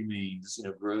 really means,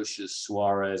 Grotius,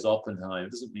 Suarez, Oppenheim.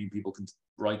 It doesn't mean people can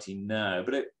writing now,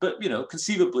 but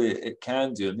conceivably it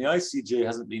can do. And the ICJ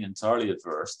hasn't been entirely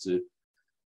adverse to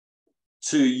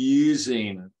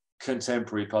using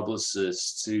contemporary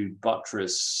publicists to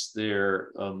buttress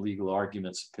their legal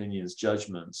arguments, opinions,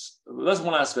 judgments. That's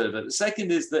one aspect of it. The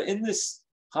second is that in this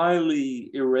highly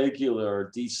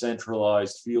irregular,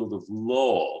 decentralized field of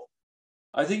law,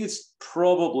 I think it's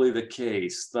probably the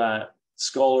case that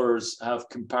scholars have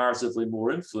comparatively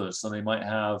more influence than they might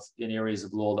have in areas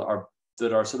of law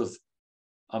that are sort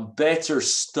of better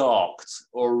stocked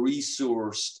or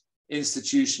resourced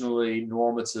institutionally,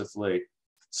 normatively.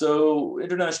 So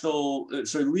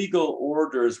legal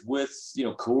orders with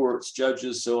courts,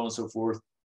 judges, so on and so forth,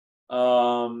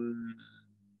 are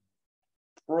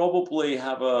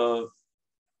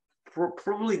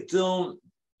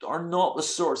not the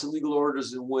sorts of legal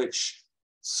orders in which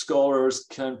scholars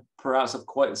can perhaps have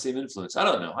quite the same influence. I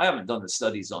don't know. I haven't done the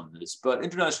studies on this, but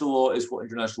international law is what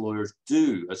international lawyers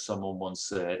do, as someone once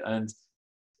said. And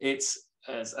it's,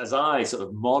 as I sort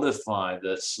of modify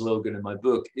the slogan in my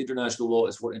book, international law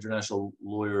is what international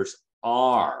lawyers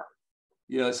are.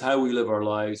 It's how we live our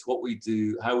lives, what we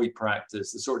do, how we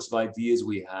practice, the sorts of ideas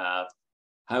we have,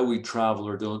 how we travel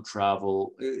or don't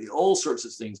travel, all sorts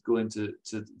of things go into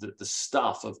the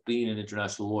stuff of being an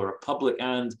international lawyer, public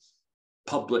and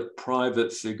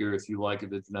public-private figure, if you like,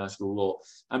 of international law.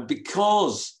 And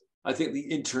because I think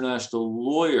the international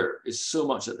lawyer is so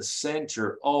much at the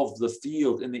center of the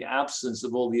field in the absence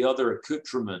of all the other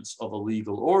accoutrements of a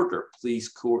legal order, police,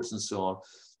 courts, and so on,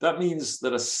 that means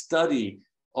that a study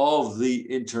of the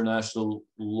international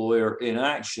lawyer in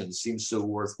action seems so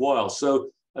worthwhile. So,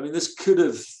 this could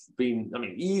have been,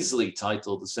 easily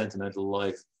titled The Sentimental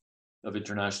Lives of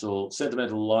International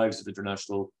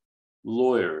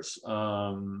Lawyers.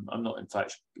 I'm not, in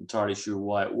fact, entirely sure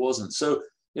why it wasn't. So,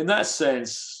 in that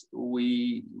sense,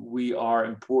 we are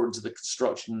important to the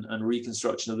construction and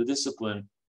reconstruction of the discipline.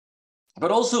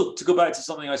 But also, to go back to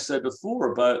something I said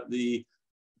before about the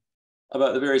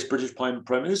various British prime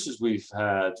ministers we've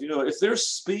had, if they're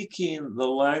speaking the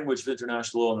language of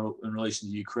international law in relation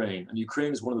to Ukraine, and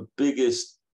Ukraine is one of the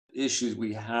biggest issues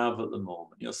we have at the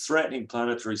moment, you know, threatening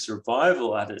planetary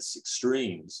survival at its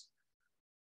extremes,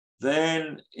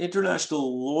 then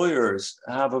international lawyers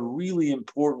have a really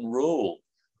important role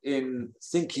in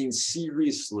thinking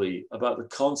seriously about the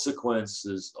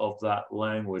consequences of that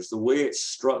language, the way it's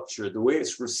structured, the way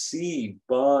it's received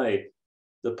by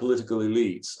the political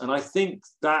elites. And I think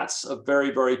that's a very,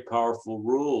 very powerful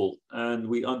role, and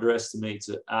we underestimate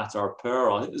it at our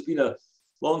peril. I think there's been a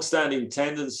long-standing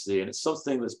tendency, and it's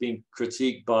something that's been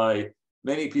critiqued by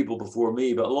many people before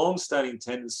me, but a long-standing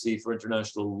tendency for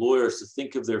international lawyers to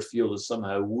think of their field as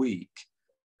somehow weak,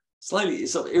 slightly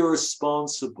sort of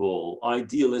irresponsible,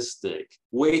 idealistic,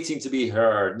 waiting to be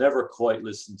heard, never quite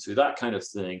listened to, that kind of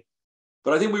thing.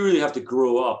 But I think we really have to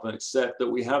grow up and accept that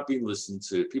we have been listened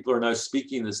to. People are now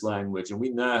speaking this language, and we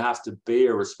now have to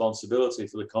bear responsibility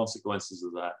for the consequences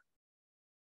of that.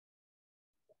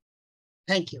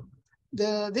 Thank you.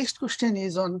 The next question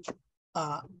is on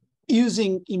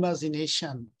using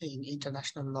imagination in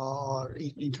international law or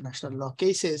in international law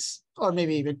cases, or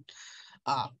maybe even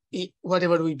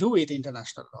whatever we do with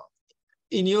international law.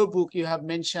 In your book, you have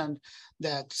mentioned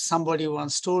that somebody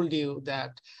once told you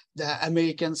that the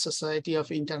American Society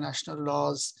of International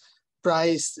Law's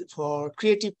prize for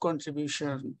creative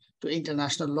contribution to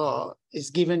international law is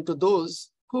given to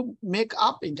those who make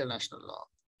up international law.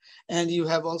 And you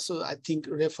have also, I think,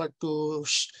 referred to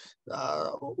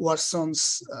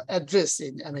Watson's address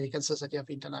in American Society of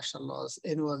International Law's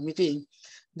annual meeting,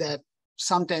 that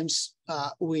sometimes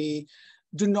we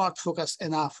do not focus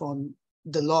enough on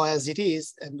the law as it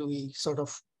is, and we sort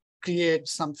of create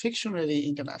some fictionally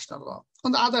international law.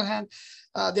 On the other hand,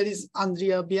 there is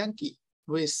Andrea Bianchi,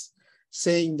 who is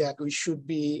saying that we should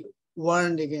be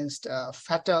warned against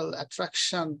fatal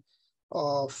attraction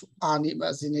of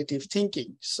unimaginative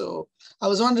thinking. So I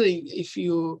was wondering if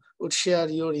you would share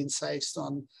your insights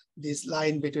on this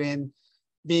line between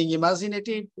being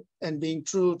imaginative and being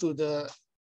true to the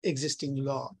existing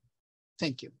law.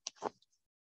 Thank you.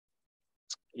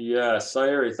 Yeah,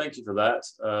 Sayuri, thank you for that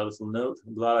little note.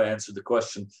 I'm glad I answered the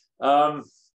question. That's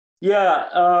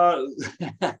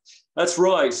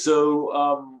right.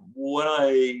 So when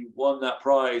I won that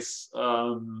prize,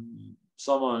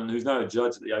 someone who's now a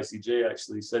judge at the ICJ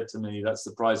actually said to me, that's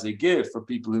the prize they give for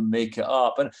people who make it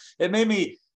up. And it made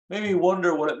me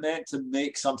wonder what it meant to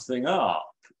make something up.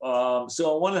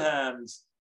 So on one hand,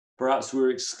 perhaps we're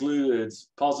excluded,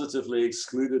 positively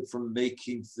excluded from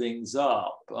making things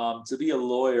up. To be a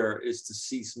lawyer is to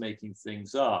cease making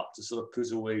things up, to sort of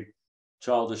put away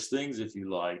childish things, if you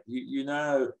like.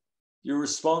 You're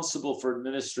responsible for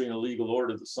administering a legal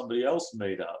order that somebody else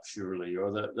made up, surely,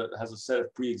 or that has a set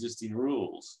of pre-existing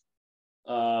rules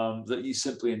that you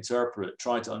simply interpret,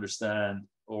 try to understand,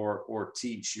 or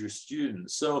teach your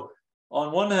students. So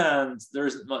on one hand, there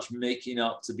isn't much making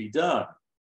up to be done.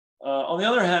 On the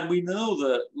other hand, we know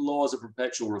that law is a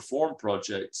perpetual reform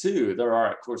project too. There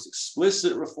are, of course,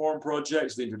 explicit reform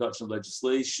projects, the introduction of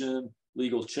legislation,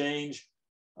 legal change,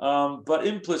 but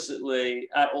implicitly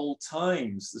at all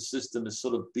times, the system is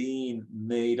sort of being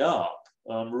made up.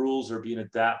 Rules are being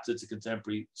adapted to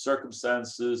contemporary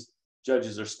circumstances.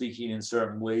 Judges are speaking in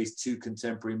certain ways to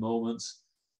contemporary moments,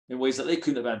 in ways that they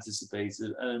couldn't have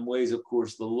anticipated, and in ways, of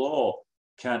course, the law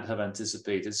can't have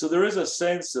anticipated. So there is a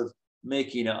sense of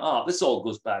making it up. This all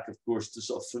goes back, of course, to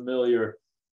sort of familiar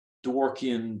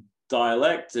Dworkinian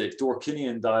dialectics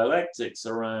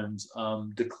around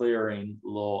declaring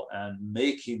law and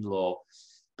making law.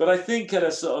 But I think at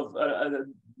a sort of at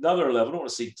another level, I don't want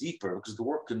to say deeper because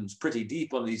Dworkin's pretty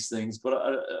deep on these things, but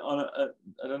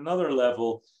at another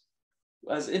level,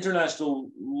 as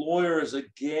international lawyers,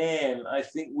 again, I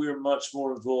think we're much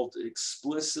more involved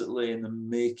explicitly in the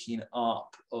making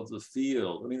up of the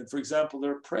field. I mean, for example,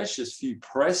 there are precious few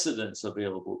precedents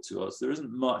available to us. There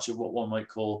isn't much of what one might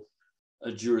call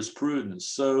a jurisprudence.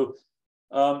 So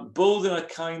both in a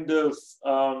kind of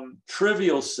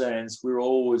trivial sense, we're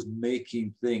always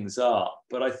making things up.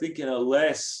 But I think in a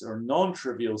less or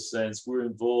non-trivial sense, we're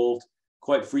involved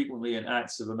quite frequently in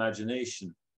acts of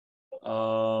imagination.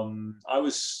 I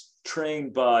was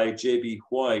trained by J.B.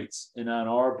 White in Ann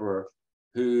Arbor,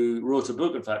 who wrote a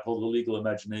book, in fact, called The Legal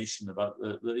Imagination, about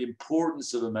the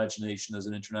importance of imagination as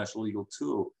an international legal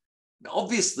tool.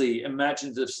 Obviously,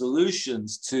 imaginative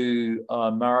solutions to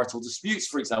marital disputes,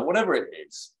 for example, whatever it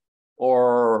is,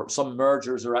 or some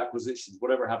mergers or acquisitions,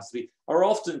 whatever it happens to be, are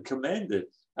often commended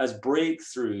as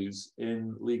breakthroughs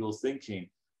in legal thinking.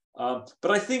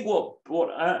 But I think what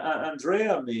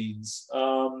Andrea means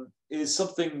is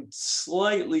something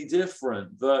slightly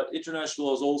different, that international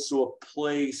law is also a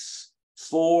place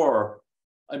for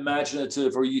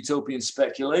imaginative or utopian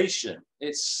speculation.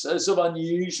 It's sort of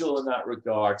unusual in that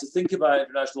regard. To think about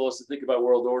international law is to think about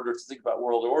world order. To think about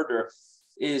world order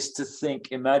is to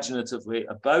think imaginatively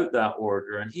about that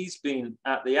order. And he's been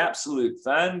at the absolute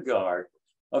vanguard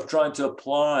of trying to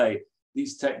apply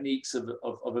these techniques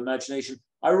of imagination.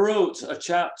 I wrote a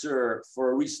chapter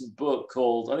for a recent book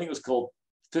called, I think it was called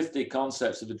 50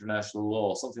 Concepts of International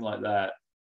Law, something like that.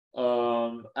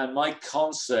 And my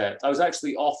concept, I was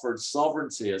actually offered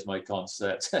sovereignty as my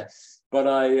concept, but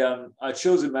I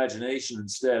chose imagination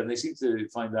instead, and they seem to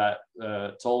find that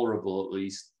tolerable at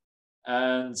least.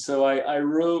 And so I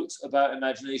wrote about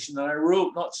imagination, and I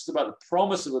wrote not just about the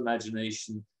promise of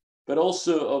imagination, but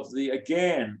also of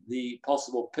the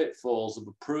possible pitfalls of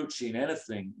approaching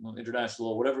anything, international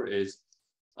law, whatever it is,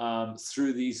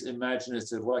 through these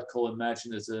imaginative, what I call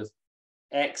imaginative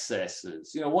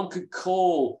excesses. You know, one could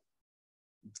call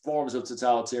forms of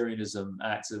totalitarianism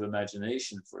acts of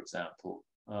imagination, for example.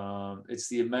 It's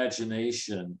the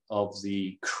imagination of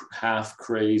the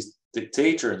half-crazed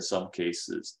dictator in some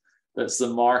cases. That's the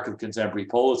mark of contemporary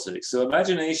politics. So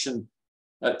imagination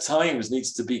at times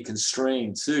needs to be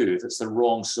constrained too, if it's the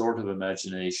wrong sort of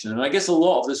imagination. And I guess a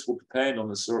lot of this will depend on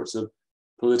the sorts of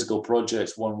political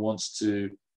projects one wants to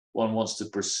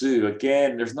pursue.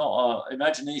 Again,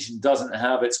 imagination doesn't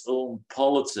have its own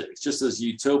politics, just as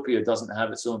utopia doesn't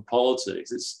have its own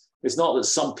politics. It's not that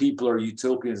some people are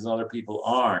utopians and other people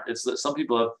aren't. It's that some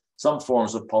people have some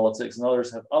forms of politics and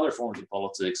others have other forms of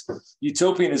politics.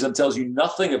 Utopianism tells you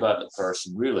nothing about the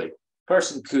person, really. A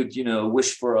person could,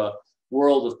 wish for a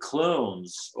world of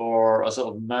clones or a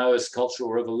sort of Maoist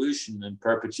cultural revolution in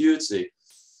perpetuity,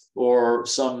 or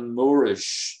some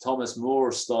Moorish, Thomas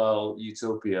More style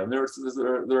utopia. And there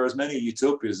are as many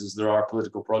utopias as there are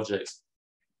political projects.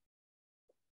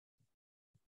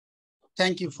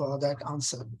 Thank you for that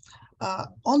answer.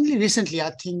 Only recently, I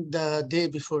think the day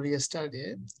before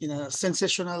yesterday, in a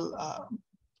sensational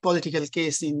political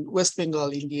case in West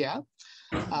Bengal, India,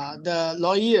 the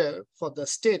lawyer for the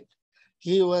state,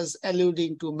 he was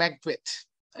alluding to Macbeth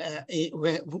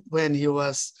when he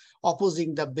was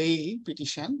opposing the bail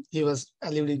petition. He was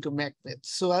alluding to Macbeth.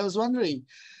 So I was wondering,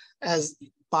 as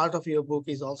part of your book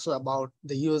is also about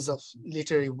the use of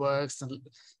literary works and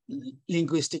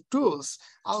linguistic tools,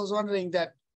 I was wondering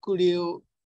that could you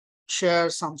share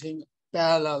something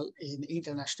parallel in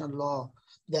international law,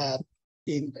 that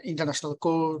in international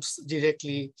courts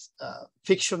directly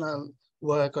fictional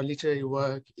work or literary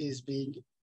work is being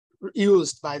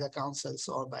used by the councils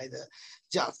or by the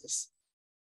judges?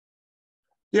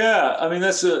 Yeah, I mean,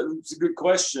 it's a good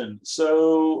question.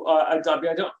 So I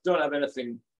don't have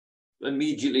anything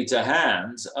immediately to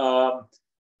hand,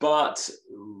 but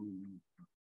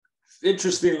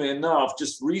interestingly enough,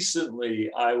 just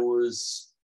recently I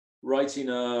was writing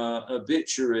an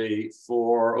obituary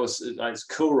for, I was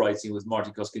co-writing with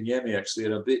Marty Koskiniemi actually,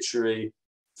 an obituary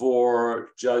for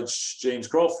Judge James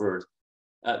Crawford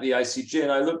at the ICJ,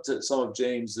 and I looked at some of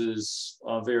James's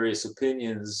various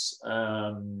opinions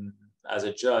as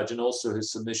a judge, and also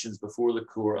his submissions before the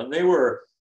court, and they were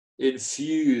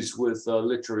infused with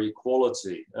literary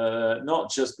quality, not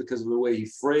just because of the way he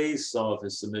phrased some of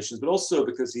his submissions, but also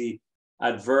because he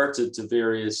adverted to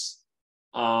various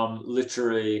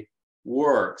literary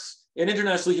works. In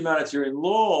international humanitarian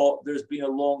law, there's been a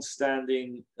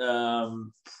long-standing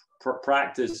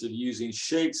practice of using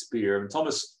Shakespeare. And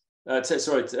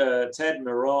Ted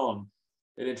Miron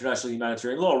in international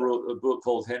humanitarian law wrote a book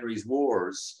called Henry's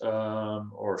Wars,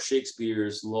 or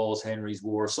Shakespeare's Laws, Henry's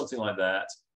Wars, something like that.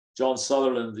 John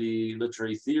Sutherland, the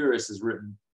literary theorist, has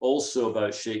written also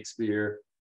about Shakespeare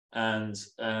and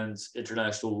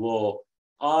international law.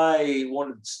 I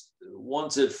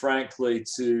wanted frankly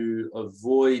to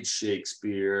avoid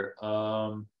Shakespeare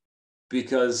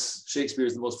because Shakespeare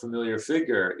is the most familiar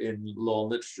figure in law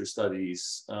and literature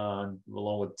studies,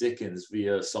 along with Dickens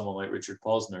via someone like Richard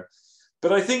Posner.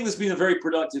 But I think there's been a very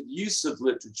productive use of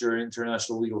literature in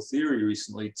international legal theory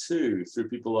recently too, through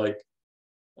people like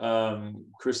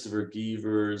Christopher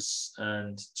Gievers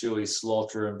and Joey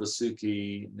Slaughter and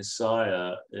Vasuki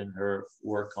Nisaya in her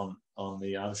work on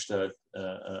the Amistad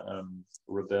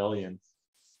rebellion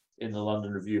in the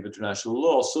London Review of International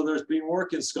Law. So there's been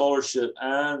work in scholarship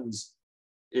and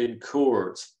in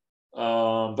court,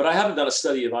 but I haven't done a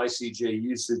study of ICJ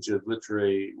usage of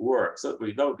literary works. That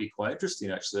would be quite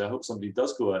interesting, actually. I hope somebody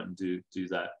does go out and do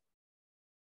that.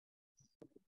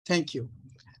 Thank you.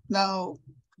 Now,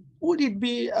 would it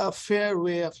be a fair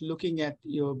way of looking at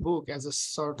your book as a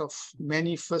sort of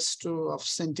manifesto of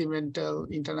sentimental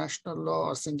international law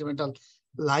or sentimental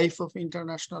life of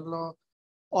international law,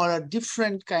 or a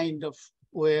different kind of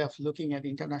way of looking at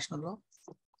international law?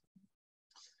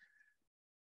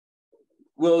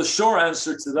 Well, the short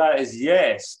answer to that is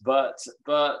yes, but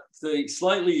the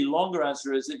slightly longer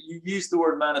answer is that you use the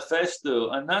word manifesto,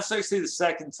 and that's actually the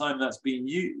second time that's been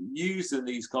used in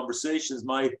these conversations.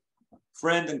 My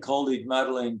friend and colleague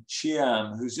Madeleine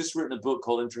Chiam, who's just written a book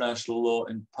called International Law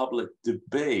in Public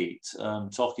Debate,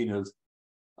 talking of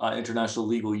international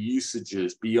legal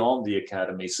usages beyond the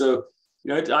academy. So,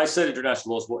 I said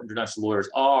international law is what international lawyers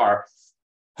are.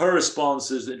 Her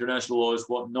response is that international law is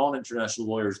what non-international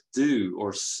lawyers do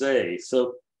or say.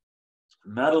 So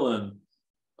Madeleine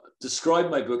described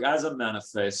my book as a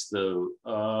manifesto,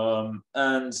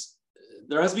 and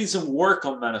there has been some work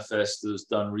on manifestos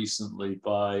done recently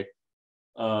by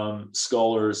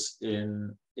scholars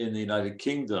in the United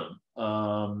Kingdom.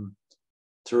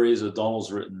 Theresa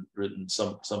O'Donnell's written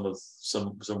some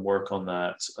work on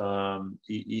that.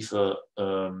 Aoife,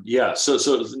 yeah.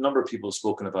 So a number of people have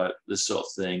spoken about this sort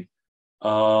of thing.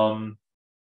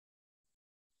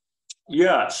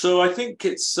 Yeah. So I think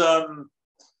it's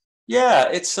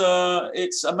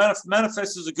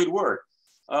manifesto is a good word.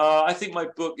 I think my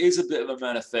book is a bit of a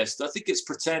manifesto. I think it's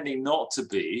pretending not to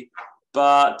be.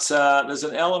 But there's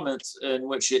an element in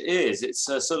which it is. It's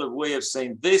a sort of way of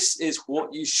saying this is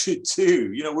what you should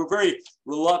do. We're very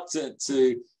reluctant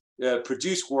to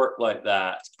produce work like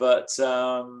that, but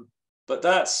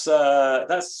that's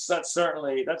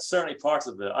certainly part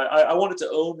of it. I wanted to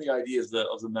own the idea of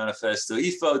the manifesto.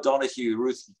 Aoife O'Donoghue,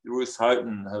 Ruth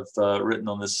Houghton have written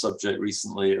on this subject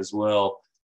recently as well.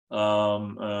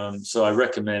 So I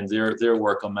recommend their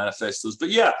work on manifestos. But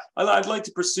yeah, I'd like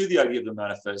to pursue the idea of the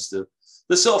manifesto.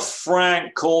 The sort of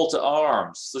frank call to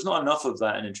arms. There's not enough of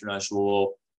that in international law.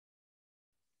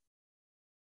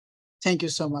 Thank you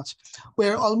so much.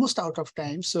 We're almost out of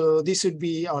time, so this would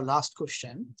be our last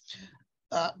question.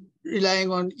 Relying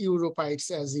on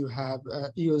Europites, as you have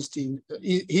used in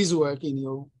his work in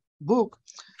your book.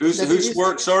 Whose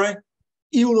work, sorry?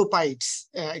 Europites.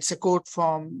 It's a quote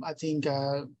from, I think,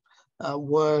 a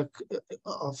work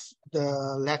of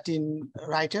the Latin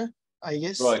writer, I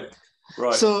guess.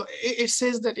 Right. So it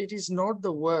says that it is not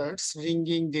the words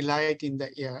ringing delight in the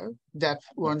ear that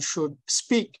one should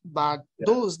speak, but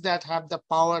those that have the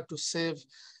power to save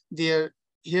their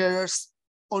hearer's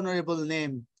honorable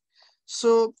name.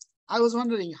 So I was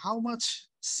wondering how much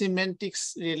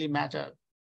semantics really matter.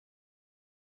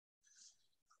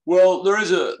 Well, there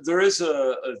is a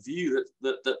view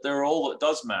that they're all that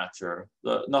does matter,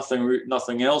 that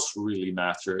nothing else really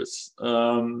matters.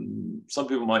 Some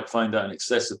people might find that an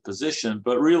excessive position,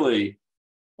 but really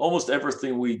almost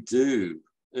everything we do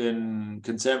in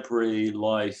contemporary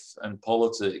life and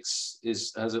politics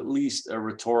has at least a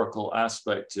rhetorical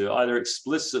aspect to it, either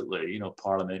explicitly,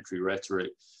 parliamentary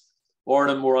rhetoric, or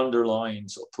in a more underlying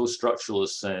sort of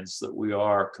post-structuralist sense that we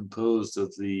are composed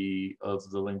of the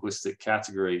linguistic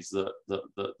categories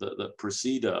that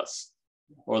precede us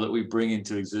or that we bring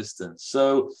into existence.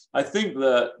 So I think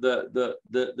that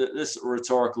this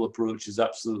rhetorical approach is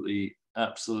absolutely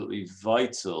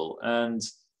vital. And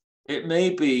it may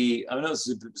be, I know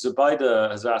Zubaida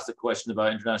has asked a question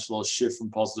about international law's shift from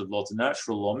positive law to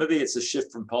natural law. Maybe it's a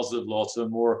shift from positive law to a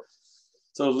more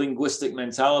sort of linguistic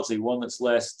mentality, one that's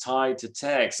less tied to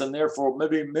text, and therefore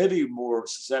maybe more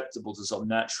susceptible to sort of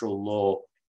natural law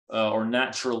or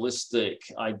naturalistic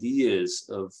ideas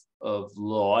of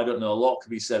law. I don't know. A lot could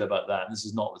be said about that, and this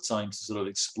is not the time to sort of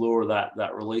explore that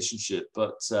relationship.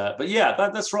 But yeah,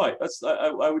 that's right.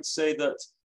 I would say that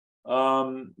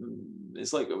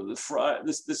it's like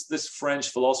this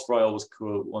French philosopher I always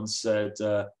quote once said.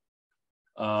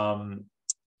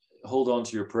 Hold on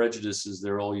to your prejudices,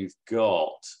 they're all you've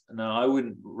got. Now, I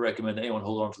wouldn't recommend anyone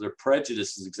hold on to their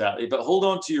prejudices exactly, but hold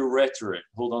on to your rhetoric,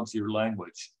 hold on to your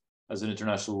language. As an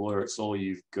international lawyer, it's all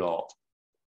you've got.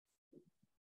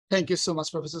 Thank you so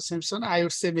much, Professor Simpson. I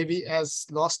would say maybe as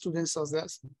law students or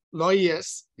as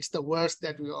lawyers, it's the words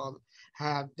that we all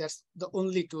have. That's the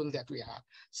only tool that we have.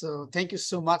 So thank you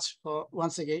so much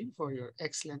once again for your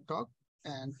excellent talk.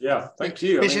 And yeah, thank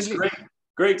you. I mean, it's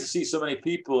great to see so many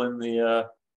people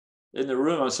in the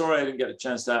room. I'm sorry I didn't get a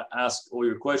chance to ask all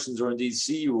your questions or indeed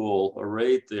see you all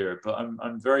arrayed there, but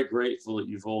I'm very grateful that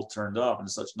you've all turned up in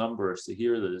such numbers to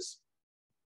hear this.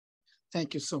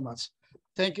 Thank you so much.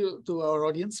 Thank you to our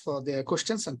audience for their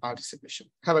questions and participation.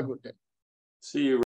 Have a good day. See you.